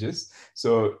pre-images.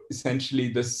 So essentially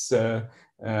this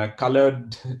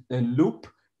colored loop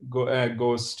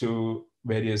goes to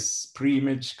various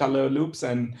pre-image color loops,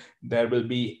 and there will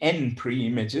be n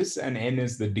pre-images, and n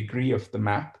is the degree of the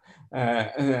map.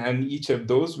 And each of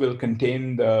those will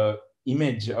contain the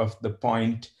image of the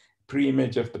point,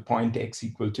 pre-image of the point x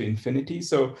equal to infinity.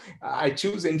 So I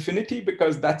choose infinity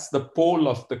because that's the pole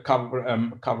of the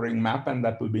covering map, and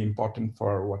that will be important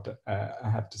for what I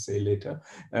have to say later.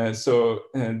 So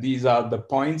these are the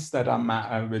points that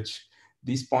are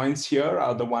these points here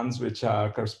are the ones which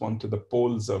correspond to the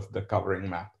poles of the covering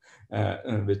map,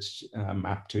 which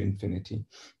map to infinity.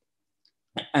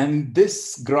 And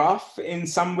this graph in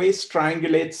some ways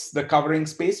triangulates the covering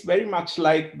space, very much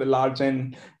like the large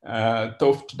N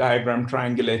Toft diagram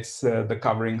triangulates the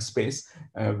covering space,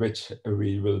 which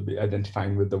we will be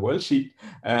identifying with the world sheet.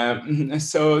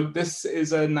 So this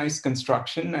is a nice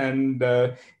construction, and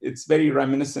it's very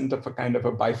reminiscent of a kind of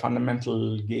a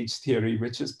bifundamental gauge theory,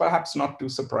 which is perhaps not too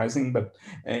surprising, but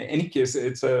in any case,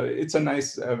 it's a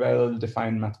nice,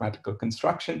 well-defined mathematical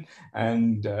construction,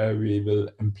 and we will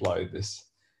employ this.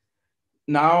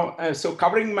 Now, so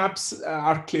covering maps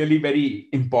are clearly very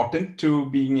important to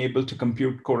being able to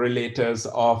compute correlators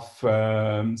of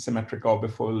symmetric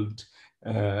orbifold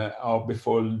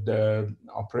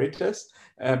operators,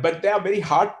 but they are very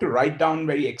hard to write down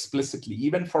very explicitly.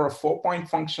 Even for a 4-point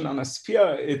function on a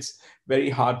sphere, it's very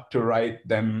hard to write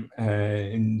them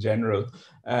in general.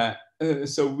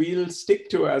 So we'll stick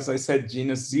to, as I said,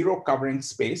 genus 0 covering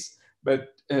space, but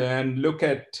and look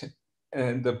at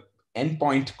the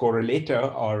endpoint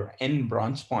correlator or n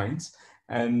branch points,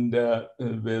 and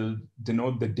we'll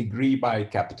denote the degree by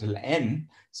capital N.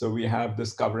 So we have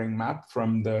this covering map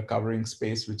from the covering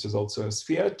space, which is also a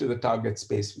sphere, to the target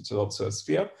space, which is also a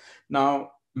sphere.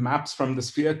 Now, maps from the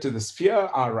sphere to the sphere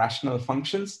are rational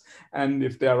functions. And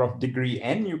if they are of degree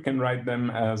n, you can write them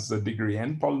as a degree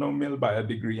n polynomial by a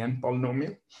degree n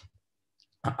polynomial.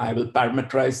 I will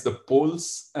parameterize the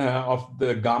poles of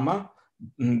the gamma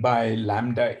by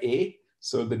lambda a.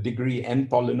 So the degree n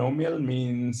polynomial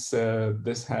means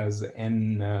this has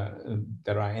n,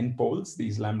 there are n poles,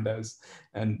 these lambdas,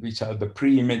 and which are the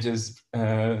pre-images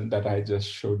that I just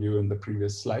showed you in the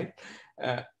previous slide.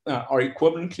 Or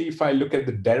equivalently, if I look at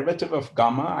the derivative of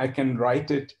gamma, I can write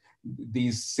it,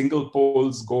 these single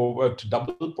poles go over to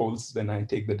double poles when I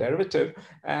take the derivative.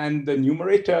 And the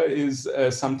numerator is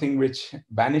something which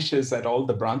vanishes at all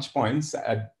the branch points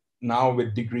at now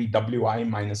with degree wi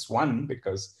minus 1,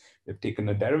 because you've taken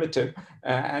a derivative,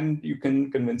 and you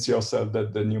can convince yourself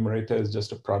that the numerator is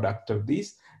just a product of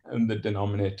these, and the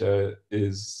denominator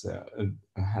is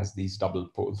has these double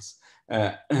poles.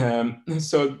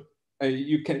 So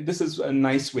you can, this is a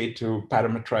nice way to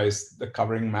parameterize the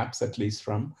covering maps, at least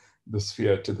from the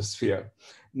sphere to the sphere.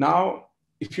 Now,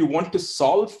 if you want to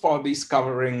solve for these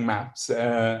covering maps,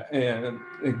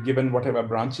 given whatever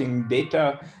branching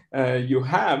data you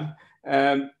have,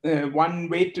 one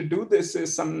way to do this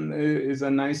is a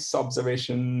nice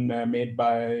observation made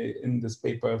in this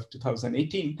paper of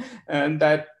 2018, and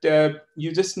that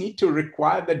you just need to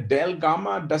require that del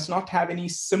gamma does not have any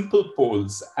simple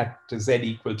poles at z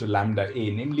equal to lambda a,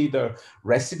 namely the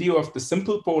residue of the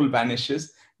simple pole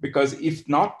vanishes, because if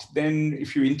not, then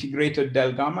if you integrated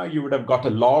del gamma, you would have got a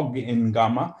log in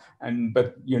gamma,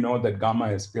 but you know that gamma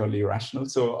is purely rational.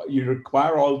 So you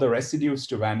require all the residues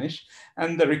to vanish,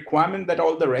 and the requirement that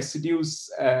all the residues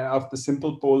of the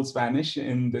simple poles vanish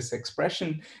in this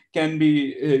expression can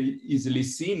be easily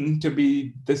seen to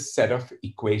be this set of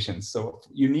equations. So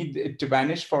you need it to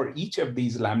vanish for each of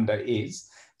these lambda a's.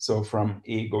 So from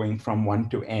a going from 1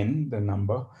 to n, the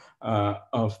number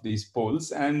of these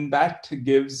poles, and that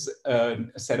gives a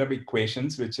set of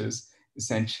equations, which is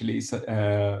essentially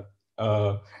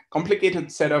a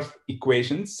complicated set of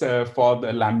equations for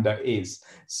the lambda a's.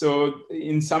 So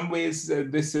in some ways,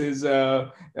 this is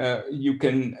you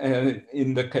can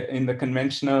in the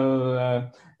conventional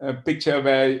picture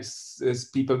where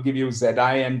people give you zi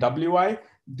and wi,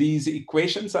 these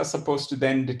equations are supposed to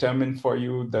then determine for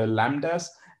you the lambdas,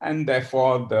 and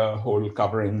therefore the whole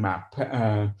covering map.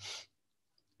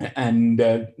 And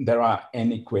there are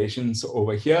n equations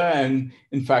over here. And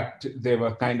in fact, they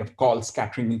were kind of called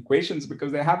scattering equations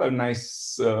because they have a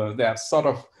nice, they are sort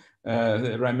of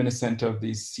reminiscent of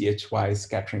these CHY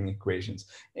scattering equations.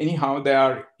 Anyhow, there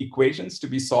are equations to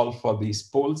be solved for these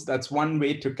poles. That's one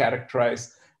way to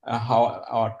characterize how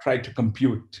or try to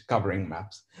compute covering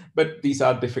maps. But these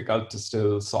are difficult to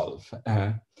still solve.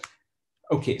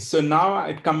 Okay, so now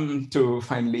I come to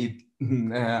finally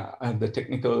the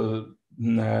technical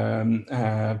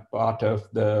part of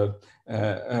the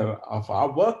of our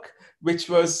work, which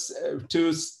was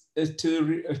to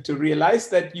realize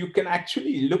that you can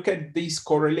actually look at these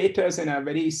correlators in a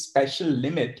very special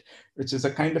limit, which is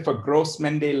a kind of a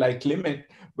Gross-Mendel-like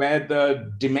limit, where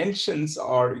the dimensions,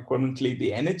 or equivalently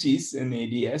the energies in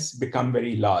ADS, become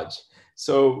very large.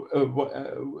 So,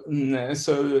 let's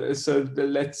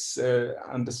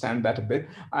understand that a bit.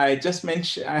 I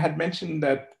had mentioned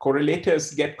that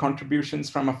correlators get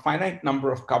contributions from a finite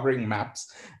number of covering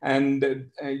maps, and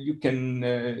you can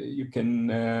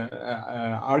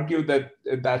argue that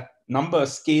that number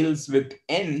scales with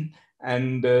n,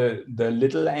 and the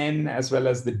little n as well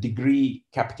as the degree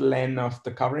capital N of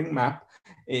the covering map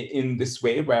in this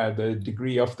way, where the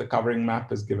degree of the covering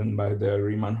map is given by the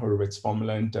Riemann-Horowitz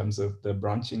formula in terms of the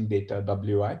branching data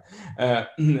Wi.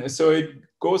 So it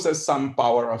goes as some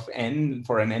power of n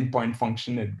for an n-point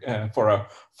function. For a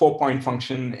 4-point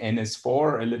function, n is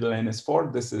 4, a little n is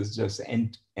 4. This is just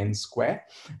n square.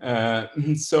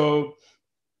 So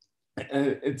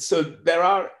there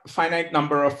are finite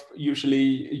number of,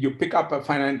 usually you pick up a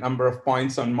finite number of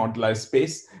points on moduli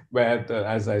space where,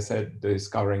 as I said, these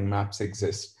covering maps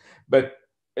exist. But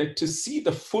to see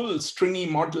the full stringy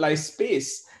moduli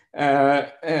space,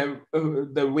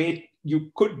 the way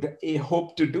you could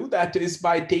hope to do that is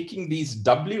by taking these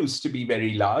W's to be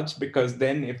very large, because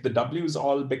then if the W's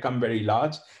all become very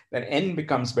large, then n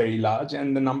becomes very large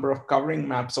and the number of covering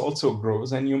maps also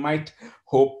grows, and you might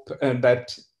hope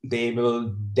that they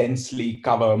will densely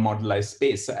cover moduli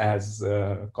space, as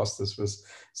Kostas was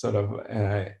sort of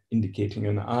indicating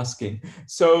and asking.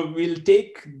 So we'll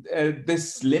take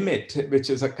this limit, which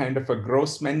is a kind of a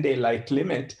Gross-Mendel-like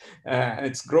limit.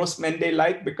 It's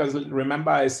Gross-Mendel-like because,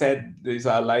 remember, I said these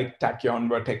are like tachyon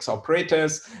vertex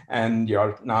operators, and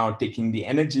you're now taking the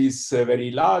energies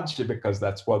very large, because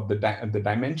that's what the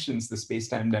dimensions, the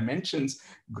space-time dimensions,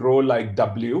 grow like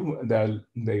W.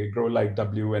 They grow like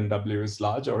W when W is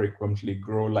large, or equivalently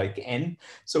grow like n.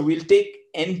 So we'll take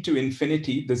n to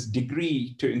infinity, this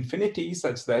degree to infinity,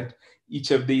 such that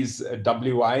each of these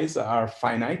Wi's are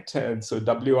finite. So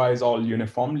Wi's all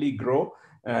uniformly grow,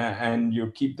 and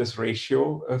you keep this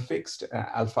ratio fixed,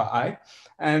 alpha I.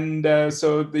 And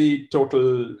so the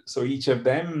total, so each of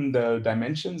them, the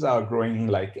dimensions are growing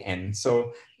like n.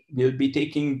 So we'll be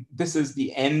taking, this is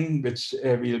the n which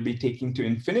we'll be taking to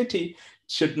infinity.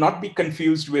 Should not be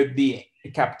confused with the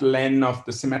capital N of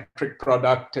the symmetric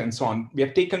product and so on. We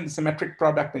have taken the symmetric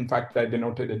product, in fact, I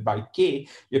denoted it by K.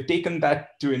 We have taken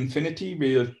that to infinity.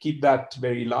 We'll keep that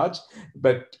very large,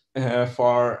 but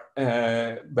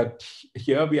but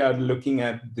here we are looking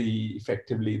at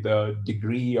effectively the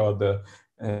degree or the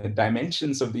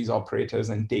dimensions of these operators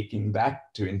and taking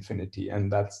that to infinity,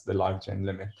 and that's the large n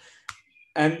limit.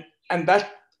 And that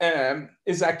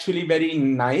is actually very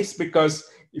nice, because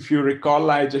if you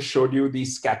recall, I just showed you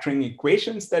these scattering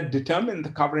equations that determine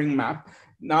the covering map.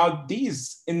 Now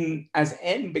these, as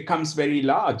n becomes very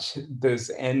large,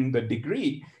 this n, the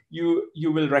degree,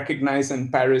 you will recognize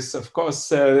in Paris, of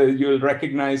course, you'll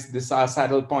recognize these are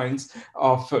saddle points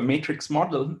of a matrix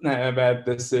model, where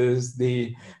this is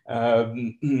the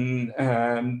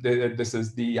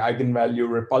eigenvalue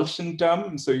repulsion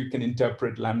term. So you can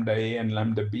interpret lambda A and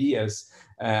lambda B as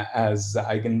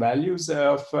eigenvalues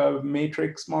of a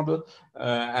matrix model. This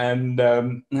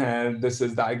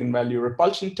is the eigenvalue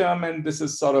repulsion term, and this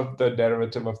is sort of the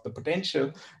derivative of the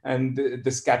potential. And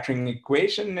the scattering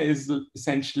equation is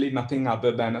essentially nothing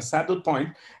other than a saddle point.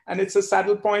 And it's a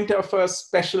saddle point of a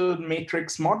special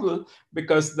matrix model,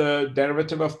 because the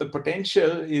derivative of the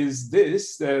potential is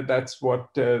this. That's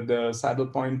what the saddle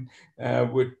point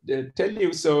would tell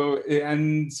you. So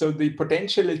the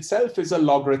potential itself is a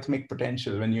logarithmic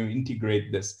potential when you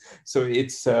integrate this. So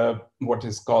it's what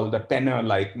is called a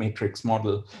Penner-like matrix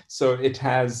model. So it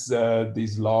has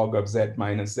these log of z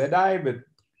minus zi with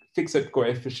fixed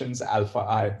coefficients alpha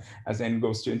I. As n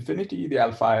goes to infinity, the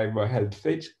alpha I were held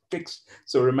fixed.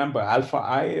 So remember, alpha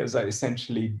I is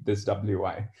essentially this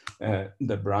Wi,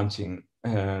 the branching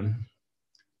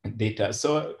data.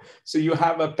 So you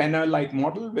have a Penner-like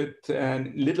model with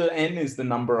little n is the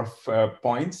number of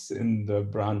points in the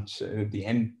branch, the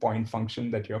n point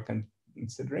function that you're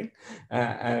considering.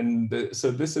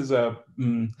 So this is a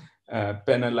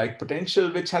Penner-like potential,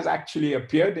 which has actually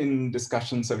appeared in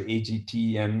discussions of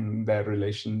AGT and their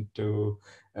relation to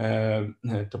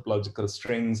topological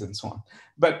strings and so on.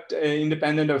 But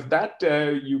independent of that,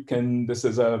 this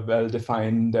is a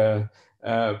well-defined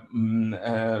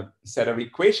set of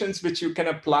equations which you can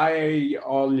apply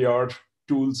all your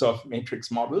tools of matrix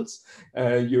models.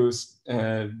 You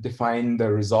define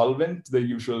the resolvent, the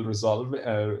usual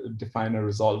define a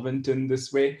resolvent in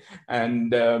this way,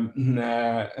 and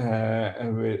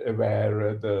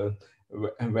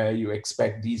where you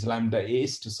expect these lambda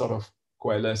A's to sort of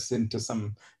coalesce into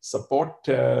some support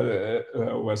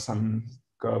over some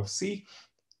curve C.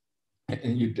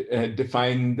 And you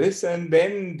define this, and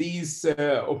then these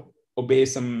obey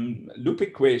some loop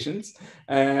equations.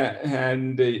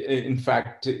 In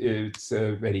fact, it's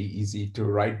very easy to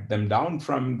write them down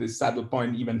from the saddle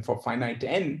point, even for finite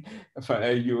n.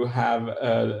 You have,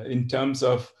 in terms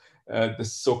of the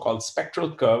so-called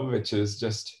spectral curve, which is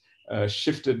just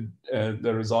shifted,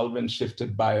 the resolvent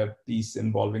shifted by a piece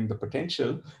involving the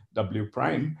potential W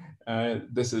prime.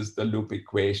 this is the loop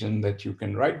equation that you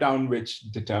can write down,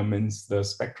 which determines the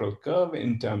spectral curve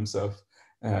in terms of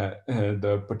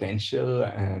the potential,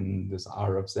 and this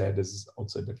R of Z is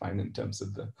also defined in terms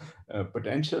of the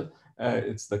potential.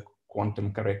 It's the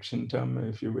quantum correction term,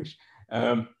 if you wish.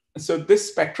 So this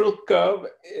spectral curve,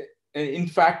 in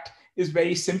fact, is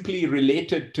very simply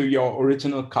related to your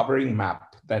original covering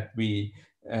map that we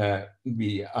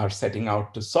are setting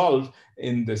out to solve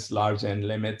in this large N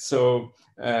limit. So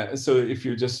if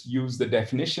you just use the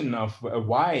definition of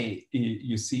Y,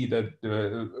 you see that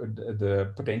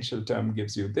the potential term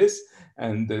gives you this,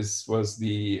 and this was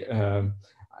the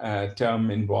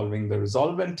term involving the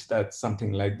resolvent. That's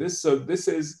something like this. So this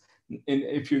is,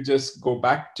 if you just go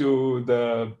back to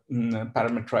the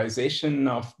parameterization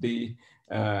of the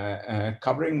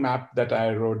covering map that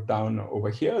I wrote down over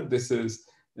here, this is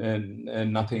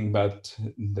nothing but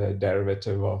the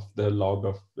derivative of the log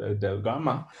of del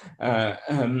gamma.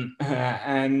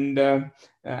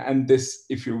 And this,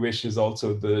 if you wish, is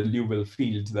also the Liouville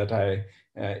field that I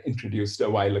introduced a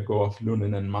while ago of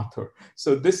Lunin and Mathur.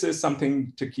 So this is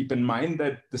something to keep in mind,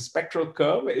 that the spectral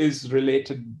curve is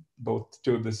related both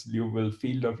to this Liouville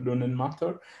field of Lunin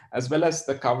Mathur, as well as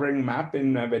the covering map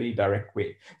in a very direct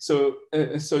way. So,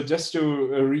 so just to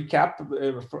recap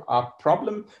for our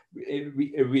problem,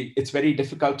 it's very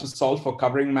difficult to solve for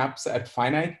covering maps at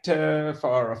finite,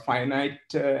 for a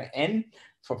finite n,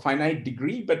 for finite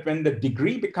degree. But when the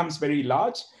degree becomes very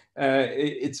large,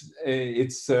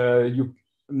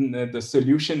 the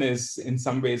solution is in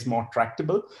some ways more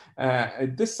tractable.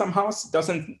 This somehow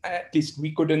doesn't, at least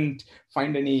we couldn't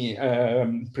find any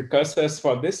precursors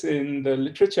for this in the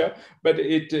literature, but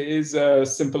it is a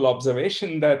simple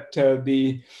observation that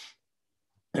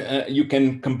you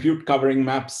can compute covering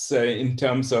maps in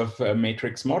terms of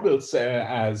matrix models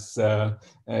as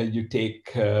you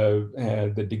take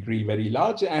the degree very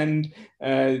large, and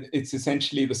it's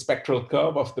essentially the spectral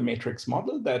curve of the matrix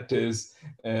model that is,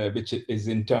 which is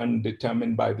in turn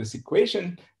determined by this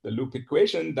equation, the loop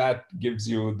equation, that gives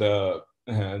you the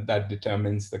that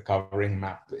determines the covering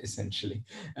map essentially.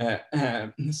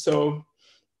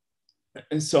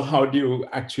 So how do you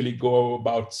actually go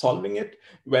about solving it?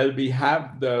 Well, we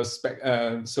have the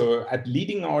so at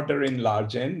leading order in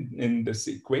large N in this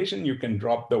equation, you can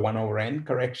drop the 1 over N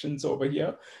corrections over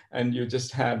here, and you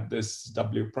just have this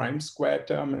W prime square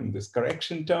term and this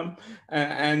correction term.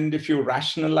 And if you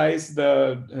rationalize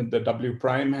the W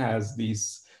prime has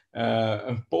these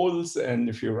poles, and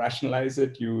if you rationalize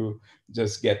it, you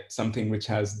just get something which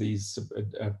has these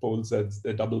poles as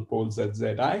the double poles at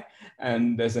Zi,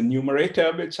 and there's a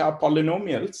numerator which are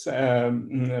polynomials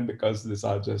because these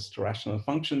are just rational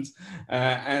functions,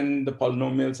 and the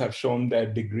polynomials have shown their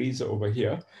degrees over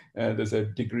here. There's a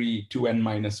degree 2n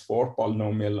minus 4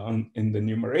 polynomial in the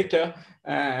numerator,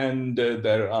 and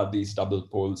there are these double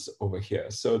poles over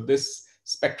here. So this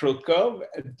spectral curve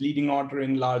at leading order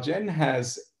in large N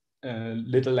has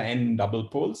little n double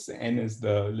poles.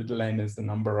 Little n is the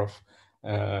number of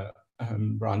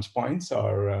branch points,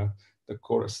 or the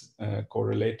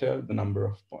correlator, the number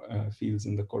of fields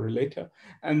in the correlator.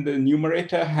 And the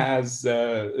numerator has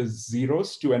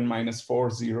zeros, 2n minus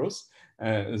 4 zeros.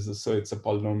 So it's a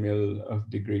polynomial of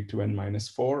degree 2n minus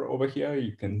 4 over here.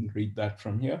 You can read that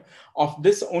from here. Of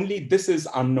this, only this is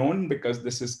unknown because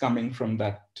this is coming from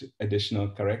that additional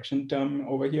correction term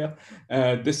over here.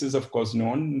 This is of course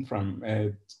known from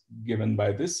given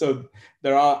by this. So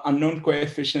there are unknown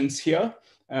coefficients here.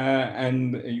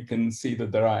 And you can see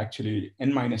that there are actually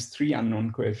n minus 3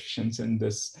 unknown coefficients in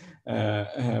this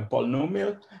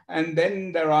polynomial. And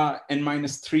then there are n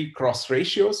minus 3 cross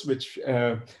ratios, which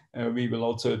we will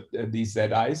also, these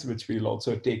zi's, which we'll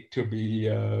also take to be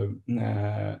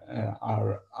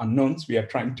our unknowns. We are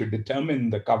trying to determine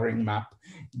the covering map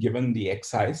given the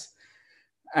xi's.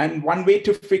 And one way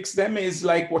to fix them is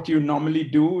like what you normally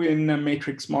do in a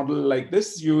matrix model like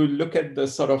this. You look at the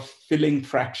sort of filling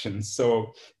fractions.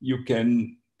 So you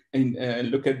can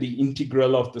look at the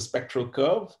integral of the spectral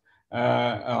curve,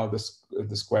 or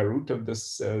the square root of this,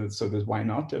 so there's y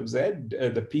naught of z,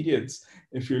 the periods.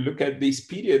 If you look at these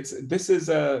periods, this is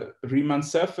a Riemann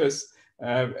surface.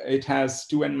 It has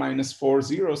 2n minus 4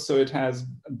 zeros, so it has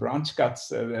branch cuts.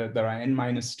 There are n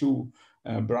minus 2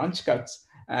 branch cuts.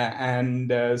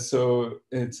 So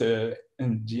it's a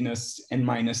genus n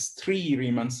minus 3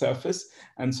 Riemann surface.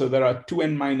 And so there are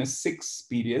 2n minus 6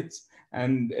 periods.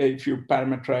 And if you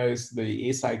parameterize the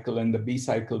A cycle and the B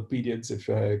cycle periods, if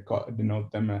I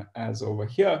denote them as over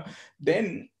here,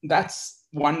 then that's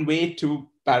one way to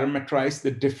parameterize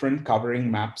the different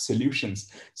covering map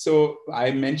solutions. So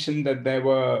I mentioned that there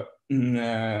were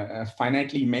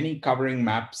finitely many covering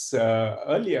maps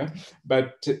earlier,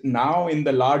 but now in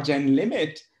the large N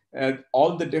limit,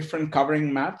 all the different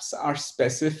covering maps are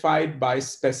specified by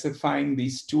specifying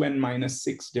these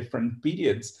 2n-6 different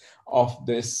periods of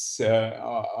this curve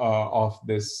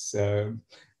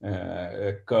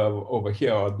over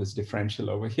here, or this differential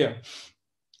over here.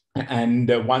 And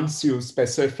once you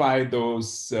specify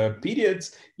those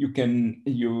periods, you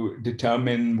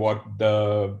determine what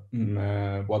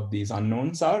these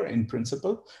unknowns are in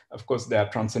principle. Of course, they are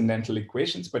transcendental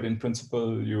equations, but in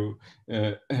principle, you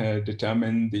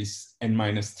determine these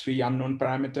n-3 unknown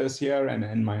parameters here and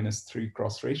n-3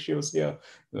 cross ratios here.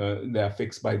 They are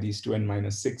fixed by these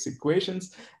 2n-6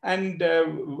 equations. And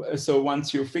so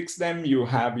once you fix them, you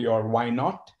have your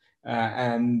y0.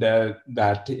 And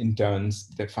that in turn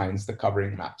defines the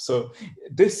covering map. So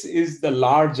this is the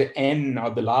large N, or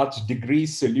the large degree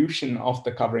solution of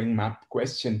the covering map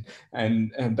question,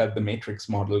 and that the matrix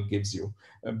model gives you.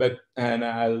 And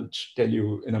I'll tell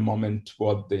you in a moment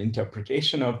what the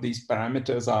interpretation of these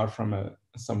parameters are from a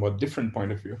somewhat different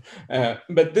point of view.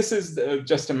 But this is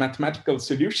just a mathematical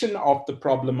solution of the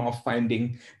problem of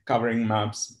finding covering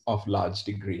maps of large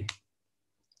degree.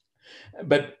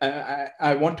 But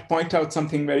I want to point out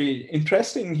something very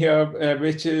interesting here,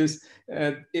 which is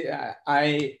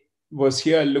I was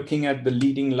here looking at the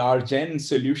leading large N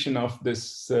solution of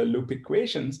this loop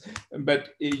equations, but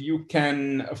you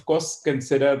can, of course,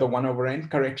 consider the 1/n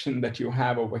correction that you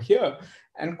have over here.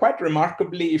 And quite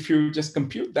remarkably, if you just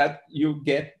compute that, you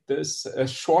get this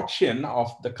Schwartzian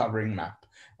of the covering map.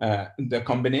 The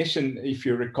combination, if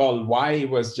you recall, Y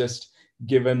was just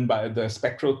given by the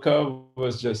spectral curve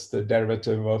was just the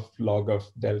derivative of log of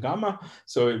del gamma.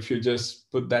 So if you just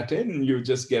put that in, you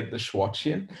just get the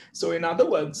Schwartzian. So in other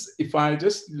words, if I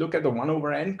just look at the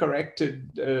 1/n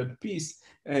corrected piece,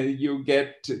 you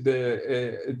get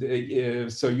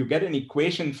so you get an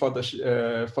equation for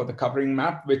the covering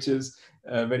map, which is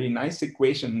a very nice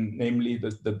equation, namely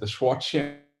the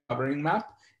Schwartzian covering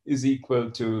map is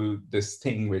equal to this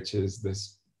thing, which is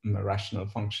this rational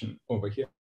function over here.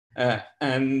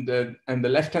 And the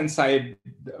left-hand side,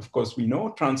 of course, we know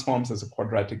transforms as a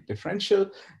quadratic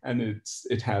differential, and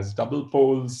it has double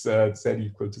poles, z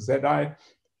equal to zi,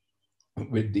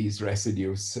 with these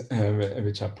residues,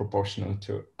 which are proportional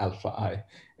to alpha I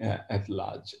at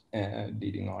large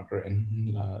leading order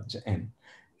and large N.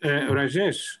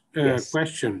 Rajesh, yes.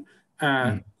 Question.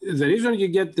 The reason you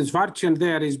get the Schwartzian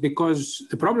there is because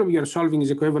the problem you're solving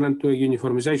is equivalent to a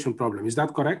uniformization problem. Is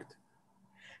that correct?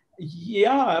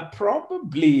 Yeah,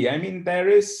 probably. I mean, there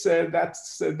is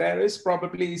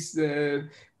probably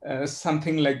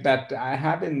something like that. I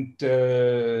haven't,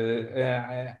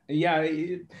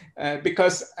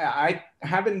 because I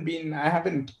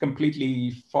haven't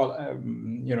completely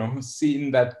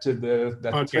seen that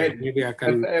okay, thread. Maybe I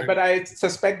can. But I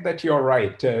suspect that you're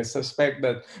right. Suspect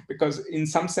that because in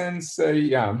some sense, but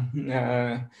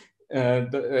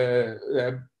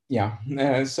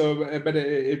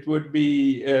it would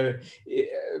be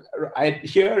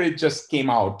here it just came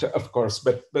out, of course,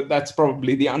 but that's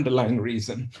probably the underlying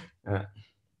reason.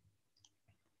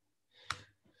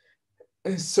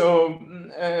 So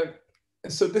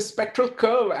the spectral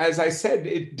curve, as I said,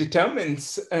 it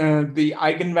determines the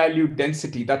eigenvalue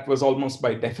density. That was almost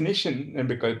by definition,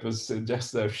 because it was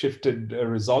just a shifted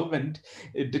resolvent.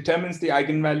 It determines the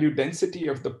eigenvalue density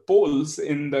of the poles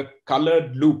in the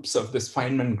colored loops of this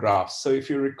Feynman graph. So if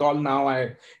you recall, now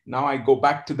I go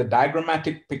back to the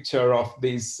diagrammatic picture of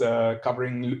these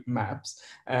covering maps,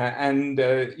 and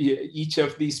each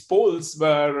of these poles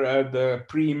were the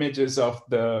pre-images of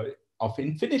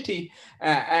infinity,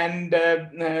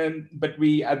 but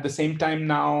we at the same time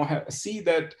now see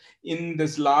that in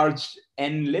this large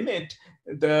N limit,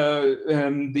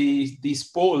 these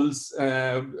poles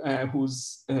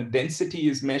whose density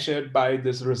is measured by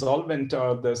this resolvent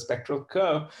or the spectral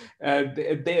curve,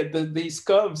 these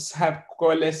curves have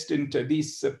coalesced into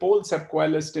these poles have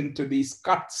coalesced into these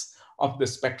cuts of the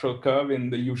spectral curve in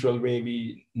the usual way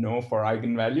we know for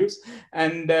eigenvalues.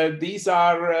 And these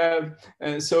are,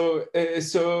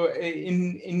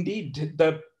 indeed,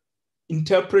 the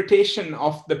interpretation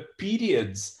of the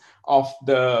periods of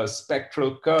the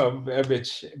spectral curve,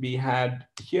 which we had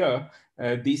here,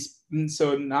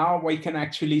 so now we can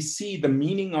actually see the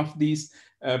meaning of these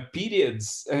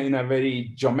periods in a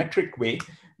very geometric way.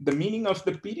 The meaning of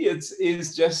the periods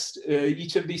is just,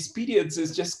 each of these periods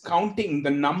is just counting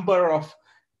the number of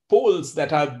poles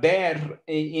that are there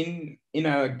in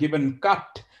a given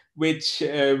cut which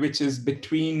is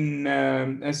between,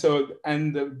 and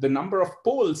the number of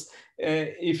poles,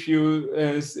 if you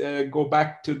go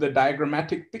back to the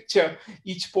diagrammatic picture,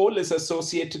 each pole is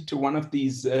associated to one of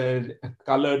these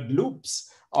colored loops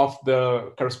of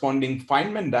the corresponding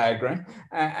Feynman diagram,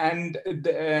 and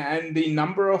the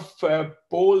number of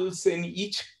poles in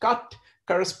each cut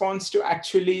corresponds to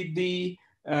actually the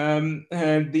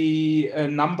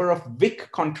number of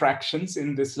Wick contractions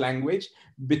in this language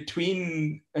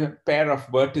between a pair of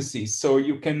vertices. So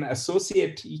you can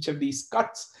associate each of these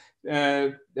cuts.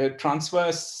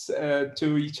 Transverse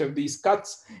to each of these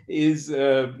cuts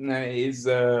are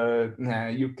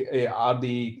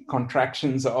the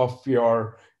contractions of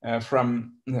your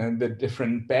from the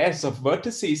different pairs of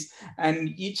vertices, and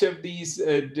each of these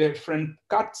different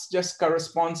cuts just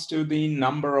corresponds to the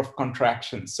number of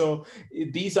contractions. So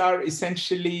these are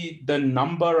essentially the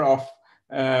number of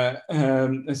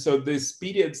so these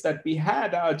periods that we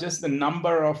had are just the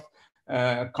number of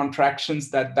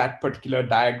contractions that that particular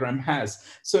diagram has.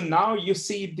 So now you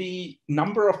see the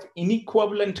number of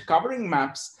inequivalent covering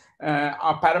maps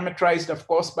are parameterized, of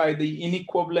course, by the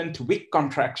inequivalent Wick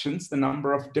contractions, the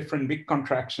number of different Wick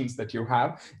contractions that you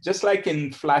have. Just like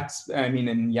in flats, I mean,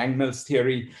 in Yang-Mills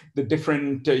theory, the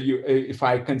different, if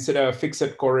I consider a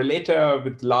fixed correlator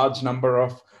with large number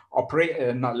of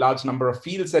large number of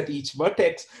fields at each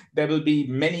vertex, there will be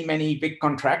many Wick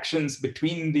contractions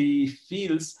between the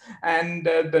fields, and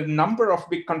the number of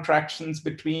Wick contractions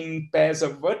between pairs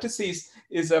of vertices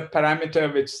is a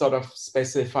parameter which sort of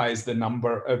specifies the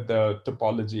number of the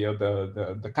topology or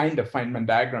the kind of Feynman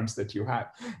diagrams that you have.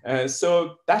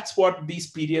 So that's what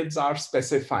these periods are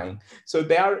specifying. So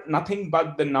they are nothing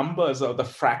but the numbers or the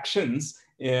fractions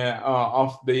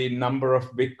of the number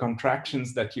of Wick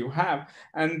contractions that you have.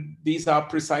 And these are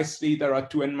precisely, there are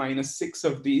 2n-6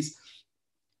 of these.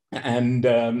 And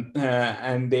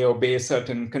they obey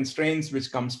certain constraints,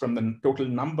 which comes from the total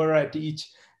number at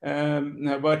each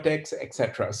vertex,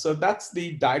 etc. So that's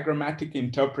the diagrammatic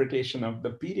interpretation of the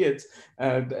periods,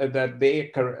 that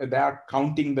they are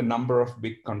counting the number of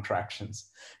Wick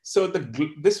contractions. So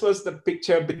this was the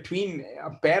picture between a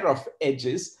pair of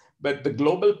edges. But the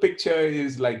global picture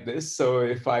is like this. So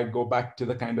if I go back to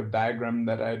the kind of diagram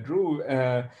that I drew,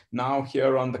 now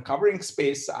here on the covering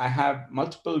space, I have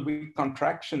multiple Wick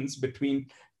contractions between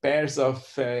pairs of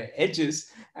edges.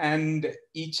 And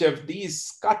each of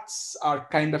these cuts are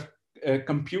kind of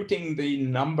computing the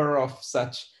number of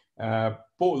such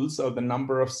poles, or the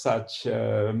number of such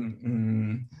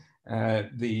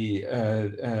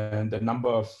the number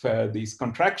of these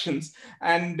contractions.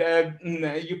 And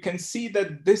you can see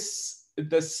that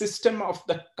the system of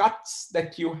the cuts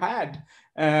that you had,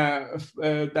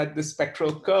 that the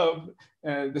spectral curve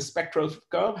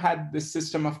had this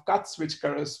system of cuts which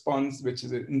corresponds, which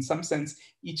is in some sense,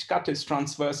 each cut is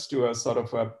transverse to a sort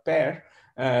of a pair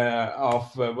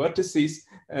of vertices.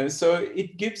 So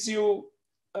it gives you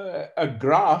a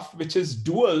graph which is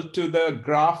dual to the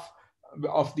graph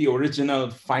of the original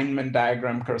Feynman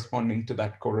diagram corresponding to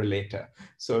that correlator.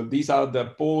 So these are the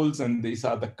poles and these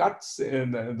are the cuts,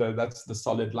 and that's the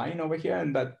solid line over here,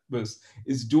 and that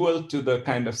is dual to the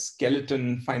kind of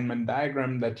skeleton Feynman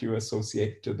diagram that you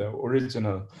associate to the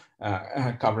original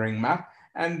covering map.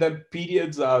 And the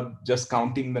periods are just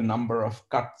counting the number of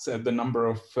cuts, the number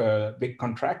of Wick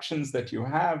contractions that you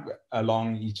have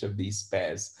along each of these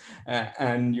pairs.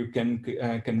 And you can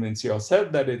convince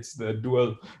yourself that it's the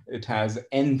dual, it has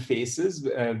n faces.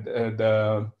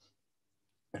 The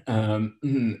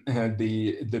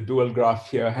dual graph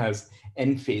here has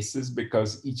n faces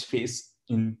because each face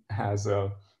has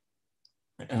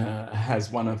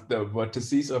one of the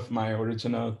vertices of my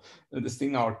original, this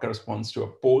thing out corresponds to a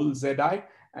pole Zi,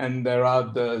 and there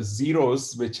are the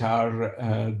zeros, which are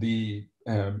the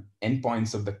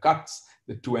endpoints of the cuts,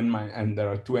 the 2n, and there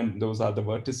are 2n, those are the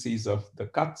vertices of the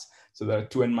cuts. So there are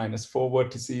 2n-4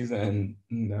 vertices, and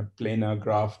the planar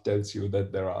graph tells you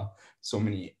that there are so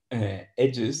many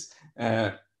edges.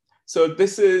 So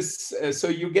this is, so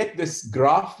you get this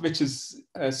graph, which is,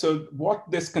 so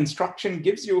what this construction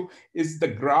gives you is the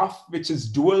graph, which is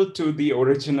dual to the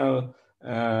original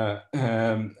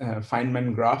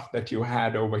Feynman graph that you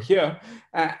had over here.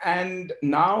 And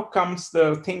now comes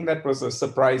the thing that was a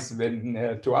surprise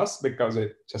to us, because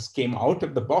it just came out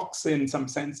of the box in some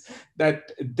sense,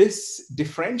 that this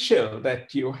differential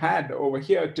that you had over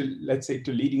here to, let's say,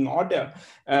 to leading order,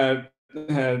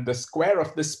 the square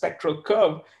of the spectral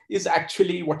curve is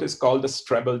actually what is called a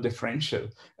Strebel differential.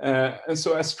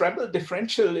 So a Strebel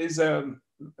differential is a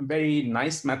very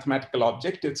nice mathematical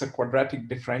object. It's a quadratic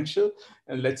differential.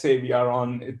 And let's say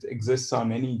it exists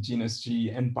on any genus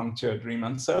G n-punctured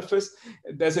Riemann surface.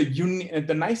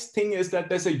 The nice thing is that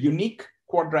there's a unique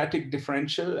quadratic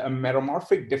differential, a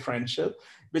meromorphic differential,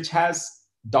 which has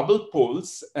double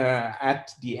poles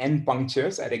at the n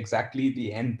punctures, at exactly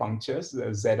the n punctures,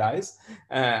 the zi's,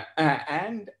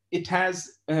 and it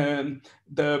has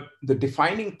the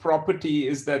defining property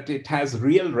is that it has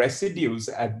real residues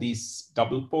at these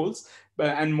double poles,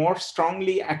 and more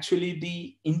strongly, actually,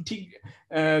 the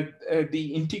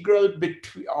integral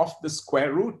of the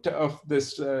square root of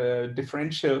this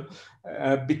differential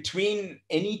between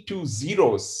any two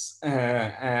zeros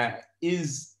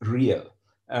is real.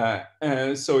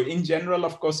 So in general,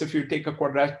 of course, if you take a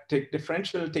quadratic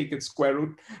differential, take its square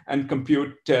root and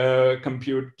compute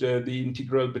the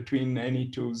integral between any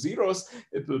two zeros,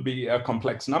 it will be a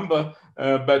complex number.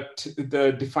 But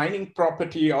the defining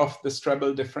property of the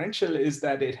Strebel differential is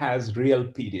that it has real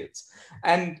periods.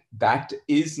 And that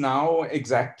is now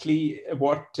exactly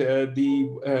what this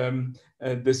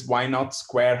y0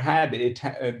 square had.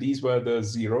 These were the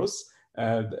zeros,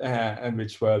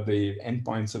 which were the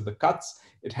endpoints of the cuts.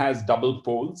 It has double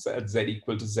poles at z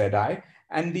equal to zi,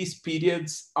 and these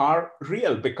periods are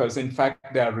real because in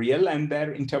fact they are real, and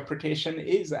their interpretation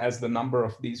is as the number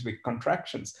of these Wick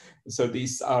contractions. So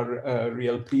these are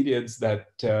real periods that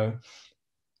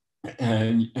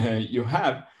you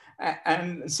have.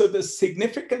 And so the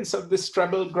significance of this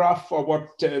Strebel graph, or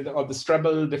the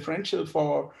Strebel differential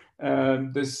for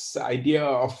this idea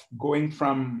of going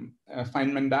from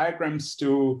Feynman diagrams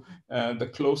to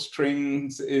the closed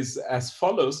strings is as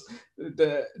follows.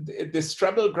 The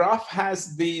Strebel graph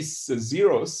has these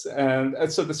zeros,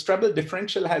 so the Strebel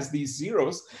differential has these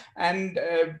zeros, and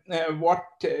what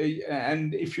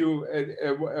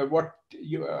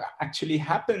actually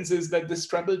happens is that the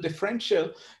Strebel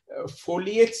differential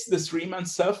foliates this Riemann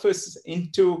surface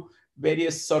into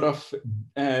various sort of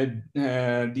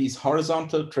these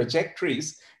horizontal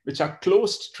trajectories, which are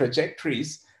closed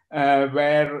trajectories,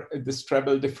 where the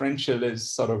Strebel differential is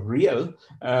sort of real.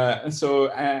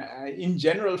 In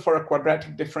general, for a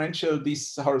quadratic differential,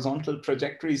 these horizontal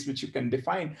trajectories, which you can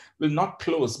define, will not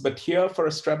close. But here, for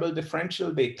a Strebel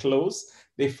differential, they close.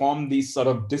 They form these sort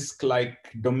of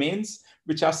disk-like domains,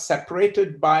 which are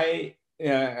separated by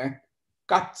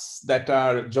cuts that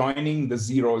are joining the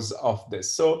zeros of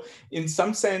this. So in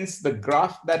some sense, the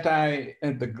graph that I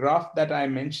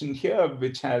mentioned here,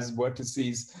 which has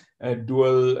vertices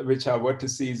which are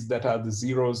vertices that are the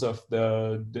zeros of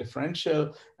the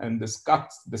differential, and this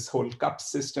whole cut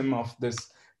system of this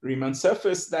Riemann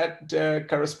surface, that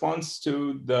corresponds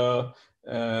to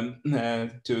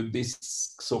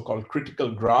this so-called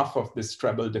critical graph of this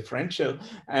Strebel differential,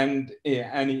 and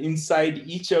inside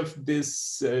each of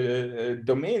these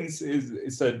domains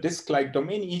is a disk-like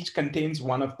domain. Each contains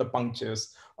one of the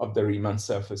punctures of the Riemann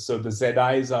surface. So the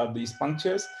zi's are these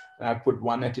punctures. I put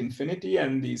 1 at infinity,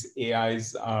 and these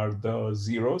ai's are the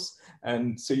zeros,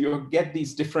 and so you get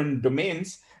these different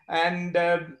domains. And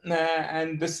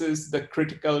this is the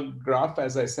critical graph,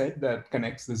 as I said, that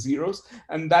connects the zeros.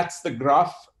 And that's the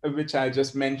graph which I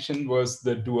just mentioned was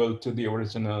the dual to the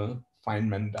original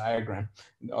Feynman diagram,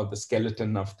 or the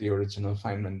skeleton of the original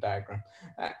Feynman diagram.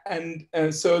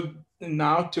 So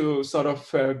now to sort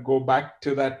of go back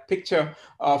to that picture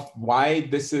of why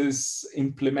this is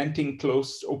implementing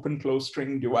open closed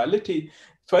string duality.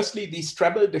 Firstly, these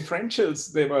Strebel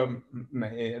differentials, they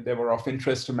were of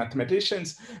interest to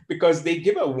mathematicians because they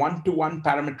give a one-to-one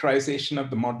parametrization of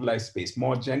the moduli space,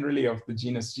 more generally of the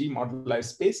genus G moduli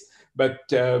space. But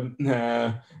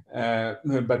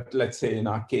let's say in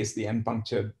our case, the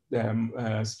n-punctured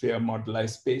sphere moduli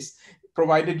space,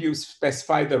 provided you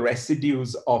specify the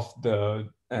residues of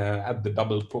at the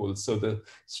double poles. So the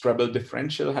Strebel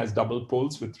differential has double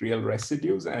poles with real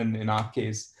residues, and in our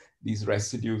case, these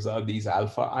residues are these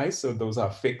alpha I, so those are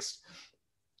fixed.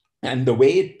 And the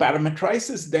way it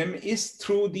parametrizes them is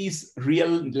through these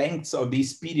real lengths or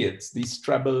these periods, these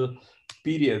Strebel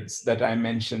periods that I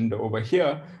mentioned over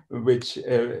here, which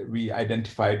we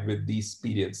identified with these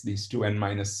periods, these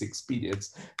 2n-6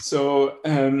 periods. So,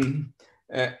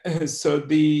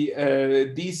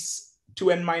 these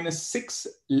 2n-6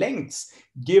 lengths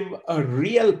give a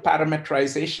real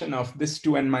parametrization of this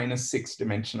 2n-6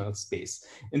 dimensional space.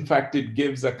 In fact, it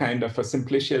gives a kind of a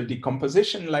simplicial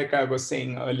decomposition, like I was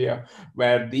saying earlier,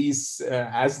 where these,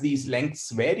 as these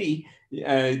lengths vary,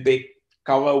 they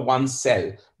cover one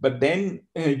cell. But then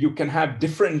you can have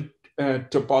different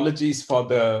topologies for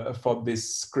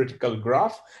this critical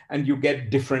graph, and you get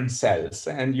different cells,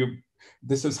 and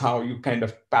this is how you kind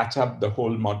of patch up the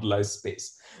whole moduli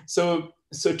space. So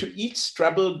so to each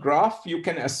Treble graph, you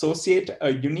can associate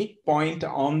a unique point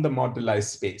on the moduli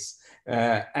space.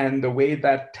 And the way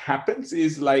that happens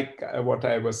is like what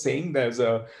I was saying. There's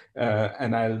a,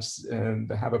 and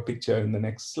I'll have a picture in the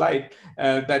next slide,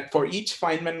 that for each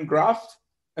Feynman graph,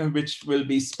 which will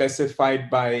be specified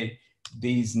by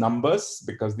these numbers,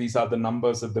 because these are the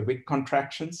numbers of the Wick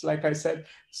contractions, like I said.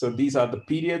 So these are the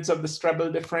periods of the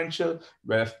Treble differential,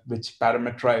 which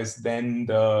parameterize then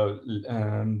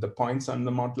the points on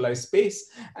the moduli space.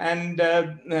 And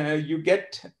you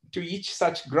get to each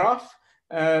such graph,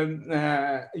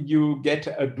 you get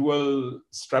a dual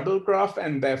Treble graph,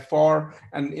 and therefore,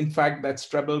 and in fact, that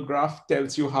Treble graph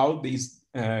tells you how these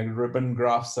ribbon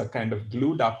graphs are kind of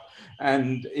glued up,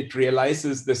 and it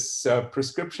realizes this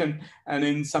prescription. And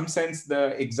in some sense,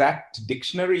 the exact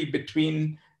dictionary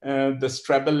between the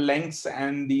Treble lengths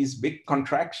and these big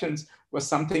contractions was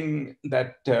something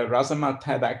that Razamat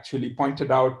had actually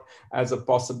pointed out as a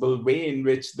possible way in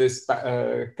which this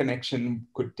connection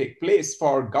could take place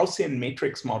for Gaussian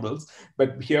matrix models.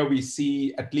 But here we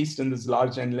see, at least in this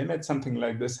large N limit, something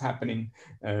like this happening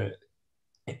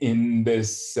in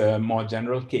this more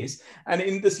general case. And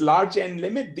in this large N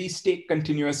limit, these take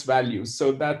continuous values.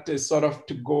 So that is sort of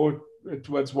to go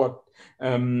towards what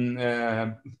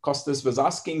Costas was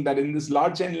asking, that in this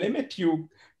large N limit, you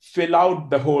fill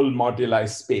out the whole moduli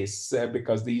space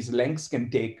because these lengths can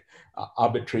take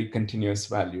arbitrary continuous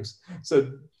values.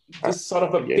 So this is sort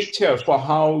of a picture for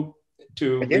how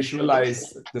to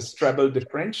visualize the Treble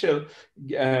differential,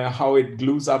 how it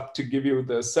glues up to give you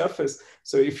the surface.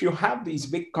 So if you have these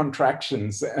big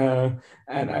contractions, and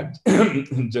I've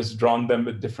just drawn them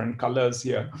with different colors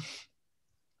here,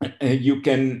 you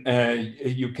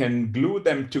can glue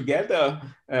them together.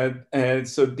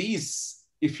 So these,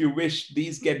 if you wish,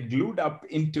 these get glued up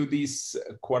into these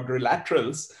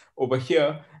quadrilaterals over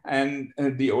here. And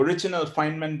the original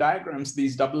Feynman diagrams,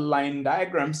 these double line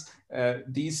diagrams,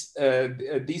 these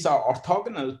are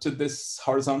orthogonal to this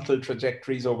horizontal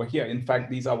trajectories over here. In fact,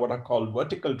 these are what are called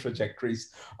vertical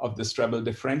trajectories of the Treble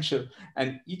differential.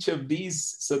 And each of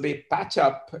these, so they patch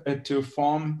up to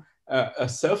form a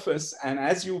surface, and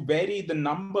as you vary the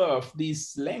number of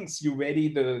these lengths, you vary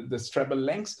the Treble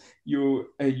lengths, you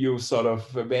sort of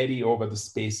vary over the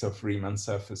space of Riemann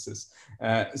surfaces.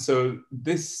 So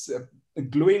this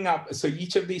gluing up, so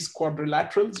each of these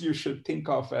quadrilaterals you should think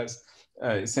of as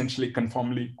essentially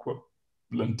conformally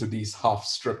equivalent to these half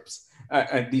strips,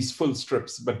 these full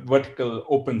strips, but vertical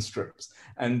open strips.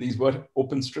 And these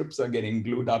open strips are getting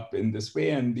glued up in this way.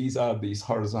 And these are these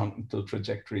horizontal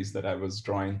trajectories that I was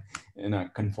drawing in a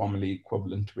conformally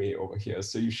equivalent way over here.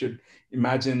 So you should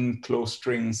imagine closed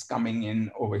strings coming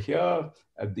in over here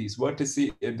at these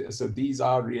vertices. So these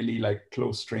are really like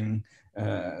closed string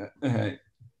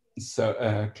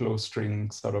closed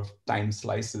string sort of time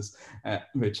slices,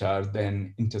 which are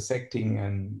then intersecting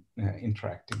and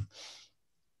interacting.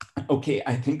 Okay,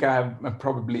 I think I've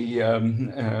probably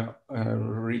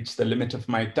reached the limit of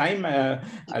my time.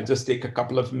 I'll just take a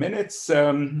couple of minutes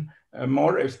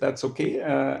more, if that's okay,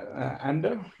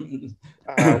 Ander.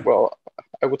 Well,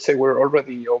 I would say we're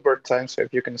already over time, so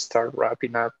if you can start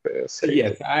wrapping up, say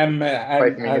yes, I'm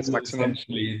 5 minutes maximum.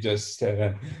 Essentially just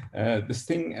this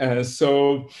thing.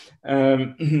 So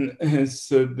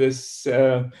this.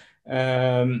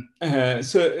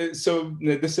 So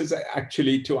this is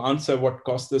actually to answer what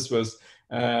Costas was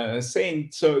saying.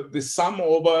 So the sum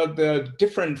over the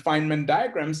different Feynman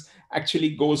diagrams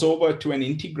actually goes over to an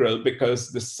integral,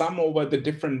 because the sum over the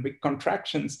different big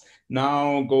contractions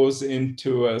now goes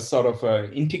into a sort of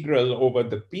an integral over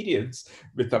the periods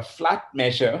with a flat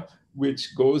measure,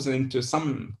 which goes into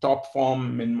some top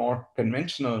form in more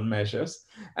conventional measures.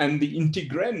 And the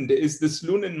integrand is this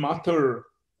Lunin-Mathur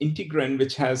integrand,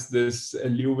 which has this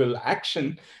Liouville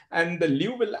action. And the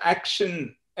Liouville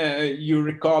action, you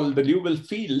recall, the Liouville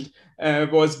field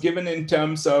was given in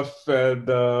terms of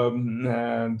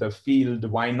the field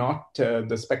Y0,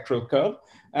 the spectral curve.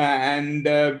 And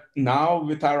now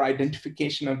with our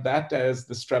identification of that as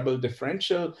the Treble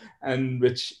differential, and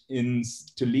which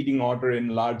to leading order in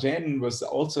large N was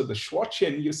also the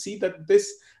Schwartzian, you see that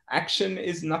this action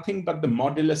is nothing but the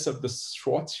modulus of the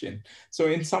Schwartzian. So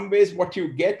in some ways, what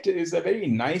you get is a very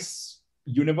nice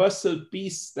universal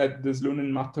piece that this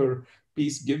Lunin-Mathur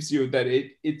piece gives you, that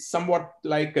it's somewhat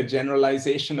like a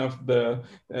generalization of the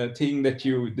thing that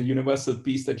the universal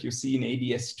piece that you see in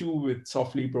ADS2 with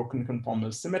softly broken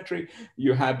conformal symmetry.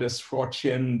 You had the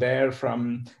Schwartzian there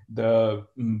from the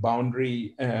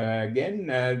boundary again.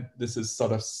 This is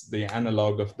sort of the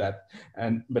analog of that.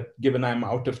 But given I'm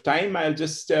out of time, I'll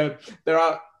just, there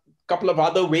are couple of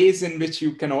other ways in which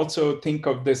you can also think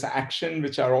of this action,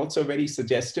 which are also very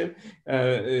suggestive.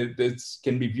 This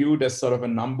can be viewed as sort of a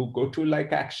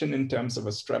Nambu-Goto-like action in terms of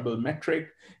a Strebel metric.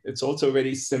 It's also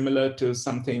very similar to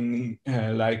something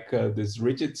like these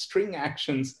rigid string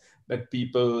actions that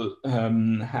people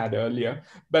had earlier.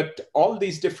 But all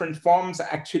these different forms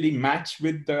actually match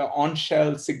with the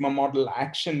on-shell sigma model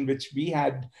action, which we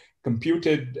had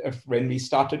computed when we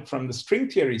started from the string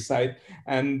theory side.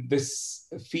 And this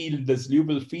field, this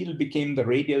Liouville field, became the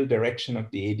radial direction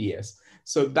of the ADS.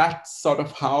 So that's sort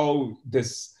of how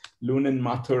this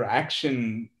Lunen-Mathur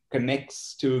action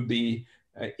connects to the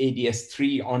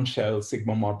ADS3 on-shell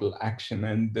sigma model action,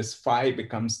 and this phi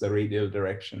becomes the radial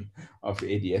direction of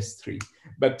ADS3.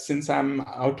 But since I'm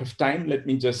out of time, let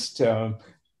me just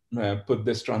put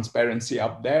this transparency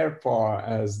up there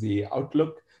as the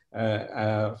outlook.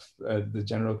 The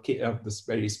general case of this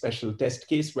very special test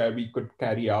case where we could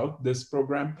carry out this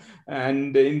program.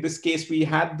 And in this case, we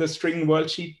had the string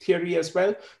worldsheet theory as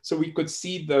well. So we could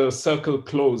see the circle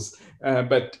close.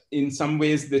 But in some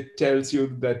ways, that tells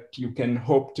you that you can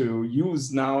hope to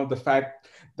use now the fact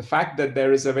that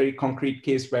there is a very concrete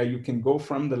case where you can go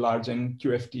from the large N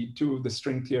QFT to the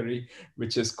string theory,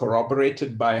 which is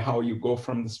corroborated by how you go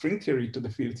from the string theory to the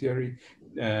field theory,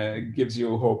 gives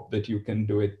you hope that you can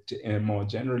do it more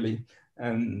generally.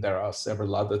 And there are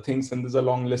several other things, and there's a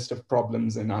long list of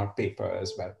problems in our paper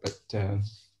as well. But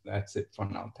that's it for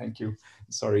now. Thank you.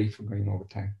 Sorry for going over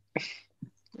time.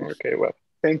 Okay, well,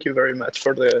 thank you very much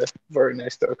for the very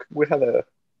nice talk. We had a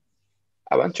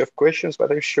bunch of questions,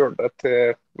 but I'm sure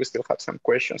that we still have some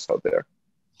questions out there.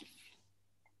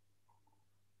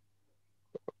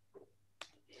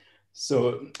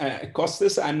 So,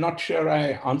 Kostas, I'm not sure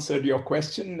I answered your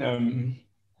question.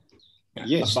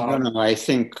 Yes, no, I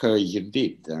think you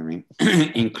did. I mean,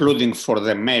 including for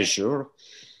the measure.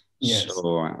 Yes.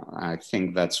 So I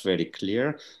think that's very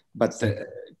clear. But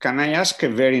can I ask a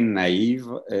very naive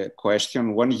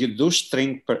question? When you do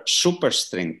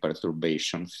superstring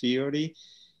perturbation theory,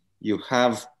 you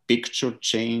have picture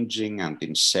changing and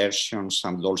insertions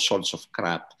and all sorts of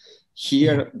crap.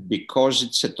 Here, because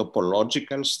it's a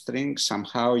topological string,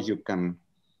 somehow you can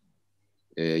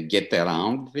get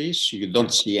around this. You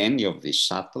don't see any of these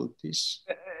subtleties.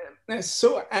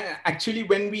 So actually,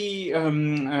 when we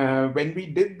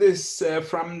did this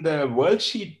from the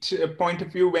worldsheet point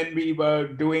of view, when we were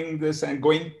doing this and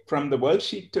going from the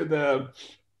worldsheet to the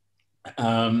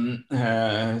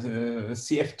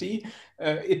CFT,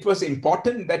 it was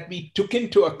important that we took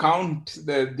into account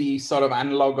the sort of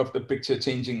analog of the picture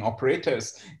changing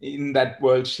operators in that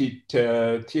worldsheet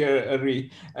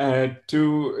theory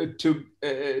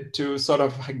to sort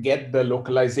of get the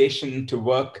localization to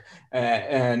work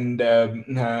and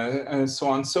so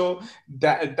on. So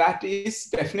that is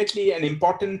definitely an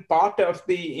important part of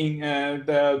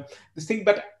this thing.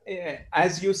 But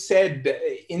as you said,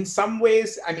 in some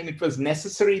ways, I mean, it was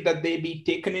necessary that they be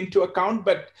taken into account,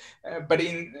 but at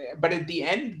the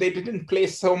end, they didn't play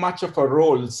so much of a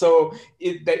role. So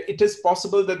it is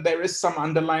possible that there is some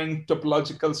underlying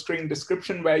topological string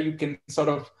description where you can sort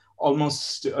of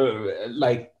almost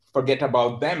like forget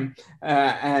about them,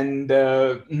 and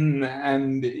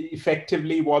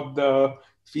effectively what the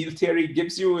field theory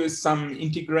gives you is some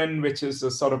integrand, which is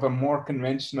a sort of a more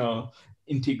conventional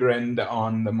integrand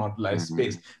on the moduli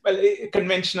space. Well,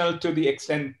 conventional to the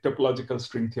extent topological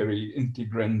string theory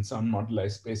integrands on moduli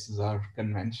spaces are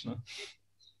conventional.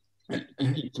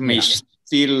 It may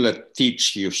still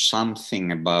teach you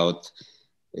something about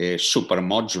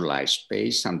supermoduli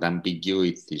space and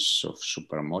ambiguities of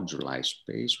supermoduli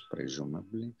space,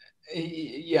 presumably.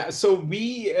 Yeah, so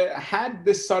we had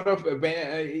this sort of,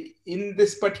 in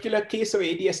this particular case of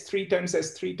ADS 3 times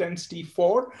S3 times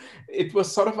T4, it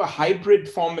was sort of a hybrid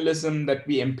formalism that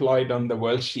we employed on the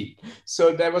worldsheet.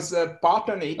 So there was a part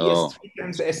on ADS 3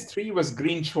 times S3 was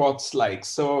Green-Schwarz-like.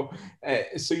 So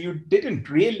you didn't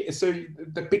really, so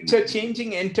the picture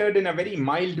changing entered in a very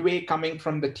mild way coming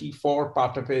from the T4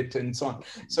 part of it and so on.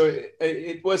 So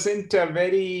it wasn't a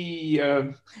very,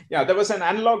 there was an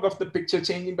analog of the picture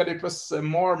changing, but it was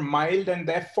more mild, and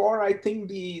therefore I think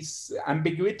these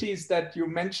ambiguities that you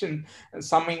mentioned,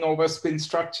 summing over spin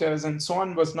structures and so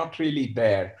on, was not really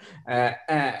there.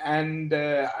 And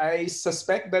I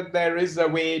suspect that there is a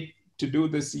way to do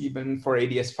this even for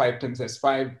ADS 5 times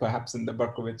S5, perhaps in the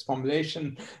Berkowitz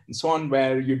formulation and so on,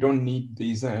 where you don't need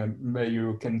these, where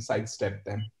you can sidestep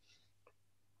them.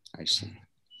 I see.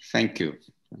 Thank you.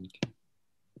 Thank you.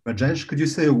 Rajesh, could you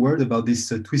say a word about this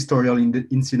twistorial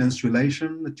incidence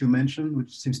relation that you mentioned,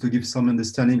 which seems to give some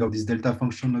understanding of this delta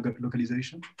function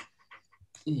localization?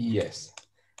 Yes.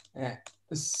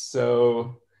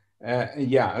 So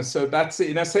Yeah, so that's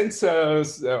in a sense a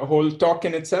whole talk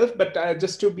in itself, but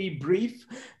just to be brief,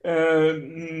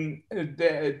 this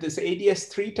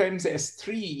ADS3 times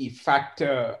S3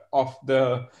 factor of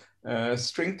the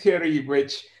string theory,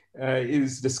 which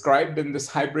is described in this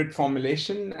hybrid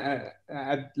formulation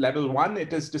at level 1,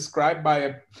 it is described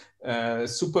by a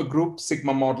supergroup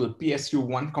sigma model PSU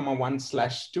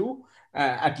 1,1/2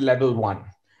 at level 1.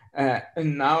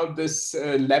 And now this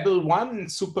level 1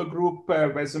 supergroup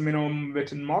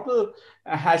Weissenbaum-Witten model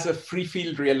has a free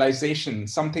field realization,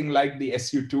 something like the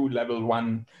SU2 level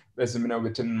 1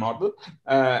 Weissenbaum-Witten model.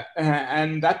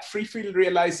 And that free field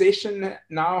realization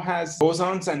now has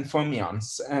bosons and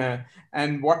fermions.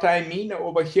 And what I mean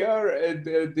over here,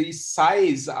 the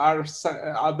size are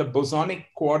the bosonic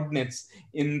coordinates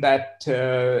in that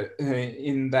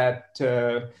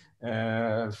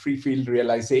free field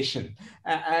realization.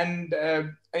 And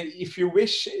if you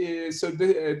wish,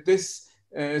 this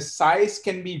size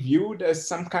can be viewed as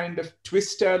some kind of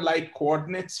twister-like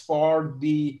coordinates for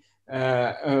the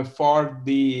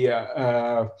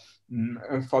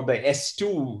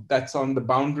S2 that's on the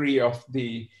boundary of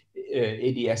the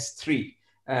ADS3.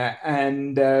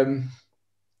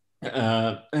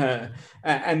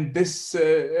 And this,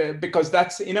 because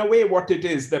that's in a way what it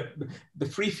is, the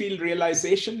free field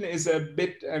realization is a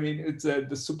bit, I mean, it's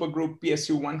the supergroup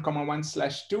PSU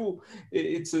 1,1/2.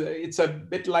 It's a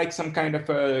bit like some kind of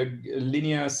a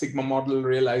linear sigma model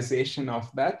realization of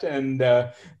that. And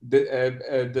the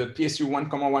PSU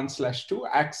 1,1/2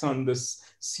 acts on this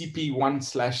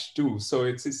CP1/2. So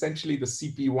it's essentially the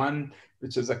CP1,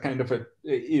 which is a kind of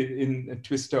in a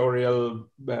twistorial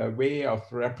way of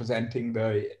representing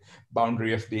the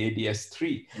boundary of the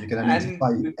ADS3. You can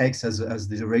identify X as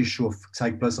the ratio of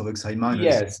psi plus over psi minus.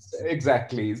 Yes,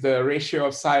 exactly. The ratio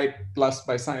of psi plus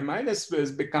by psi minus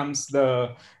becomes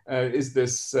the is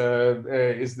this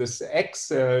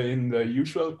X in the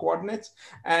usual coordinates.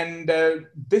 And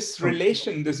this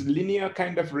relation, this linear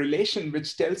kind of relation,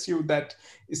 which tells you that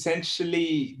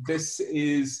essentially this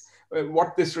is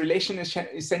what this relation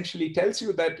essentially tells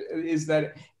you that is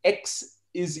that X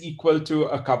is equal to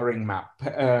a covering map,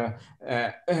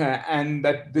 and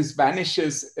that this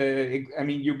vanishes. I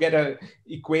mean, you get an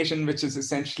equation which is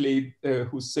essentially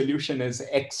whose solution is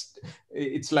X.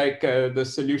 It's like the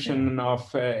solution of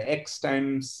X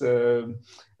times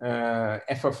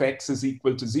f of X is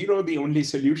equal to 0. The only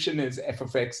solution is f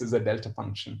of X is a delta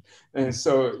function.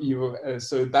 So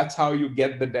that's how you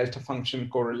get the delta function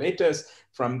correlators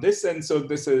from this. And so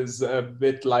this is a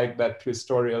bit like that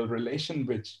twistorial relation,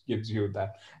 which gives you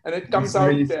that. And it comes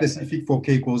out. It's very specific for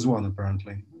k equals 1,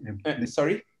 apparently.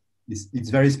 Sorry? It's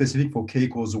very specific for k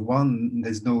equals 1.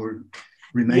 There's no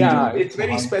remainder. Yeah, it's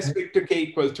very specific to k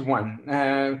equal to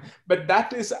 1. But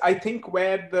that is, I think,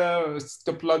 where the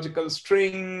topological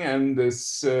string and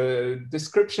this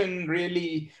description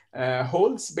really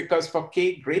holds, because for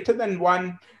k greater than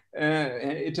 1,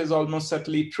 it is almost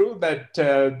certainly true that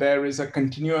there is a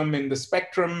continuum in the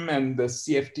spectrum, and the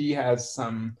CFT has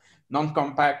some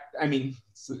non-compact, I mean,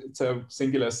 it's a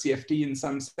singular CFT in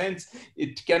some sense.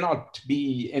 It cannot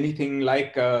be anything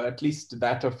like at least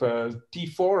that of a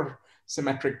T4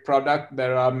 symmetric product.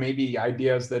 There are maybe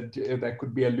ideas that there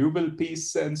could be a Liouville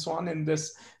piece and so on in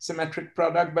this symmetric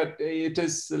product, but it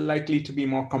is likely to be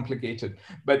more complicated.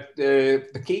 But the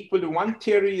k equal to 1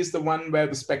 theory is the one where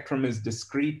the spectrum is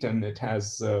discrete and it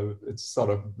has, it's sort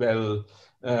of well,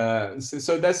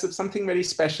 so there's something very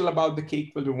special about the k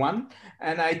equal to 1.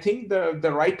 And I think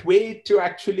the right way to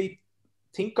actually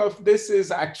think of this is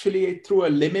actually through a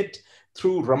limit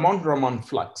through Ramond-Ramond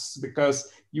flux, because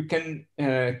you can,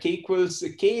 k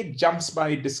jumps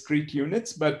by discrete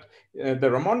units, but the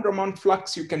Ramond-Ramond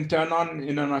flux you can turn on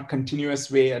in a continuous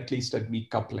way, at least at weak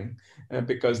coupling,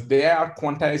 because they are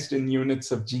quantized in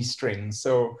units of G strings.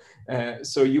 So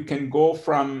you can go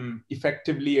from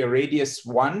effectively a radius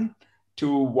 1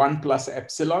 to 1 plus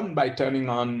epsilon by turning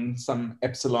on some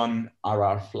epsilon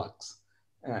RR flux.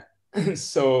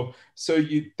 So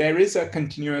there is a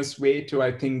continuous way to,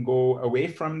 I think, go away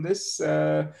from this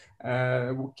k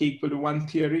equal to 1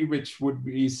 theory, which would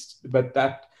be, but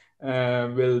that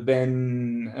will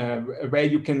then, where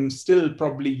you can still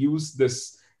probably use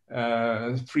this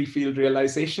free field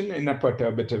realization in a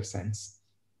perturbative sense.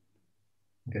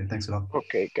 Okay, thanks a lot.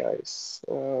 Okay, guys,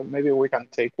 maybe we can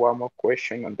take one more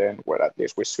question, and then, well, at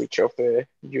least we switch off the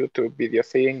YouTube video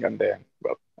thing, and then,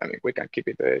 well, I mean, we can keep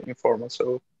it informal.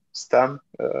 So, Stan,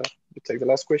 you take the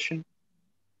last question.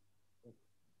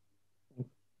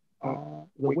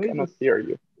 We cannot hear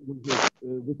you.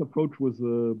 This approach was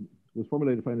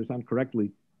formulated, if I understand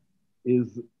correctly,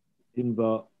 is in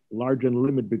the large n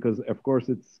limit because, of course,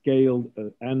 it's scaled,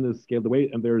 n is scaled away,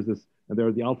 and there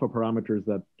are the alpha parameters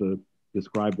that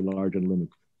describe the large n limit.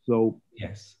 So,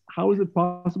 yes, how is it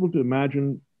possible to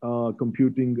imagine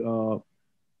computing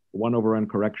 1/n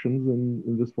corrections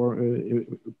in this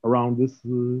around this?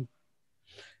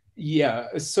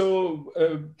 Yeah,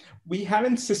 so we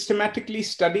haven't systematically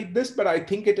studied this, but I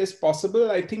think it is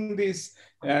possible. I think these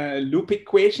loop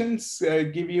equations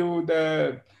give you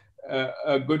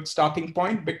a good starting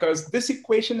point, because this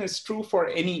equation is true for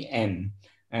any n.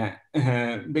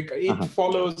 Because it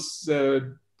follows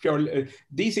purely.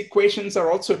 These equations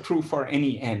are also true for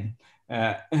any n.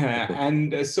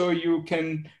 And so you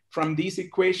can, from these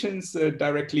equations,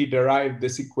 directly derive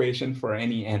this equation for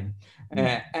any n.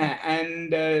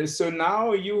 So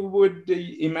now you would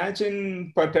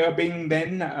imagine perturbing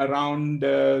then around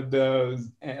the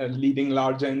leading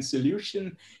large n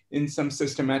solution in some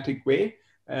systematic way,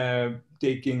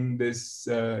 taking this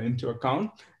into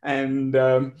account. And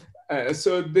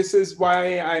so this is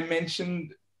why I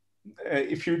mentioned,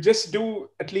 if you just do,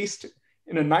 at least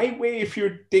in a naive way, if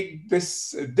you take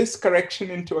this correction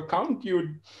into account,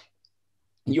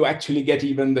 you actually get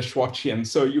even the Schwartzian.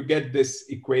 So you get this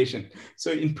equation.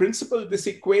 So in principle, this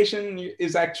equation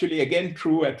is actually, again,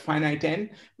 true at finite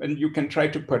n, and you can try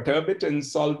to perturb it and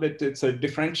solve it. It's a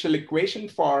differential equation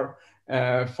for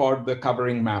the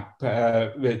covering map,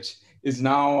 which is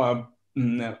now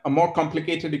a more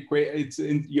complicated equation. It's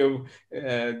in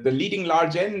the leading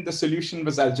large n, the solution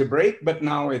was algebraic, but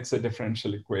now it's a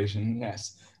differential equation,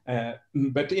 yes.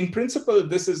 But in principle,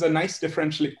 this is a nice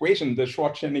differential equation. The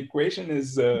Schwartzian equation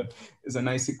is a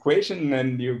nice equation,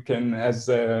 and you can, as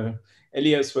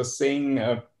Elias was saying,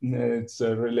 it's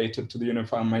related to the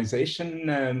uniformization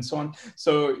and so on.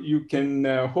 So you can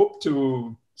hope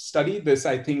to study this,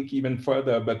 I think, even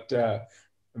further, but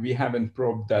we haven't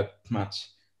probed that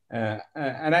much.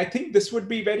 And I think this would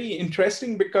be very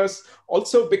interesting because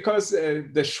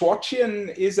the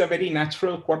Schwartzian is a very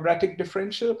natural quadratic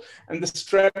differential, and the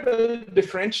Strebel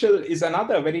differential is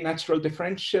another very natural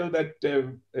differential that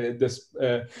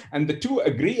and the two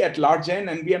agree at large n,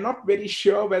 and we are not very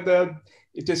sure whether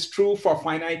it is true for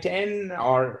finite n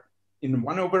or in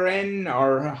 1/n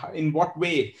or in what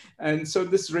way. And so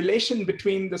this relation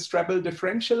between the Strebel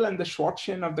differential and the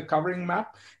Schwartzian of the covering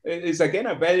map is, again,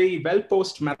 a very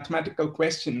well-posed mathematical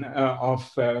question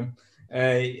of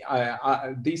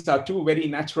these are two very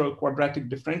natural quadratic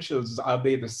differentials. Are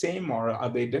they the same or are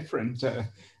they different?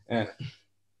 Okay,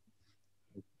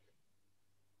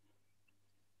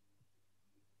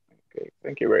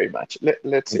 thank you very much.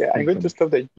 Let's see. I'm going to stop the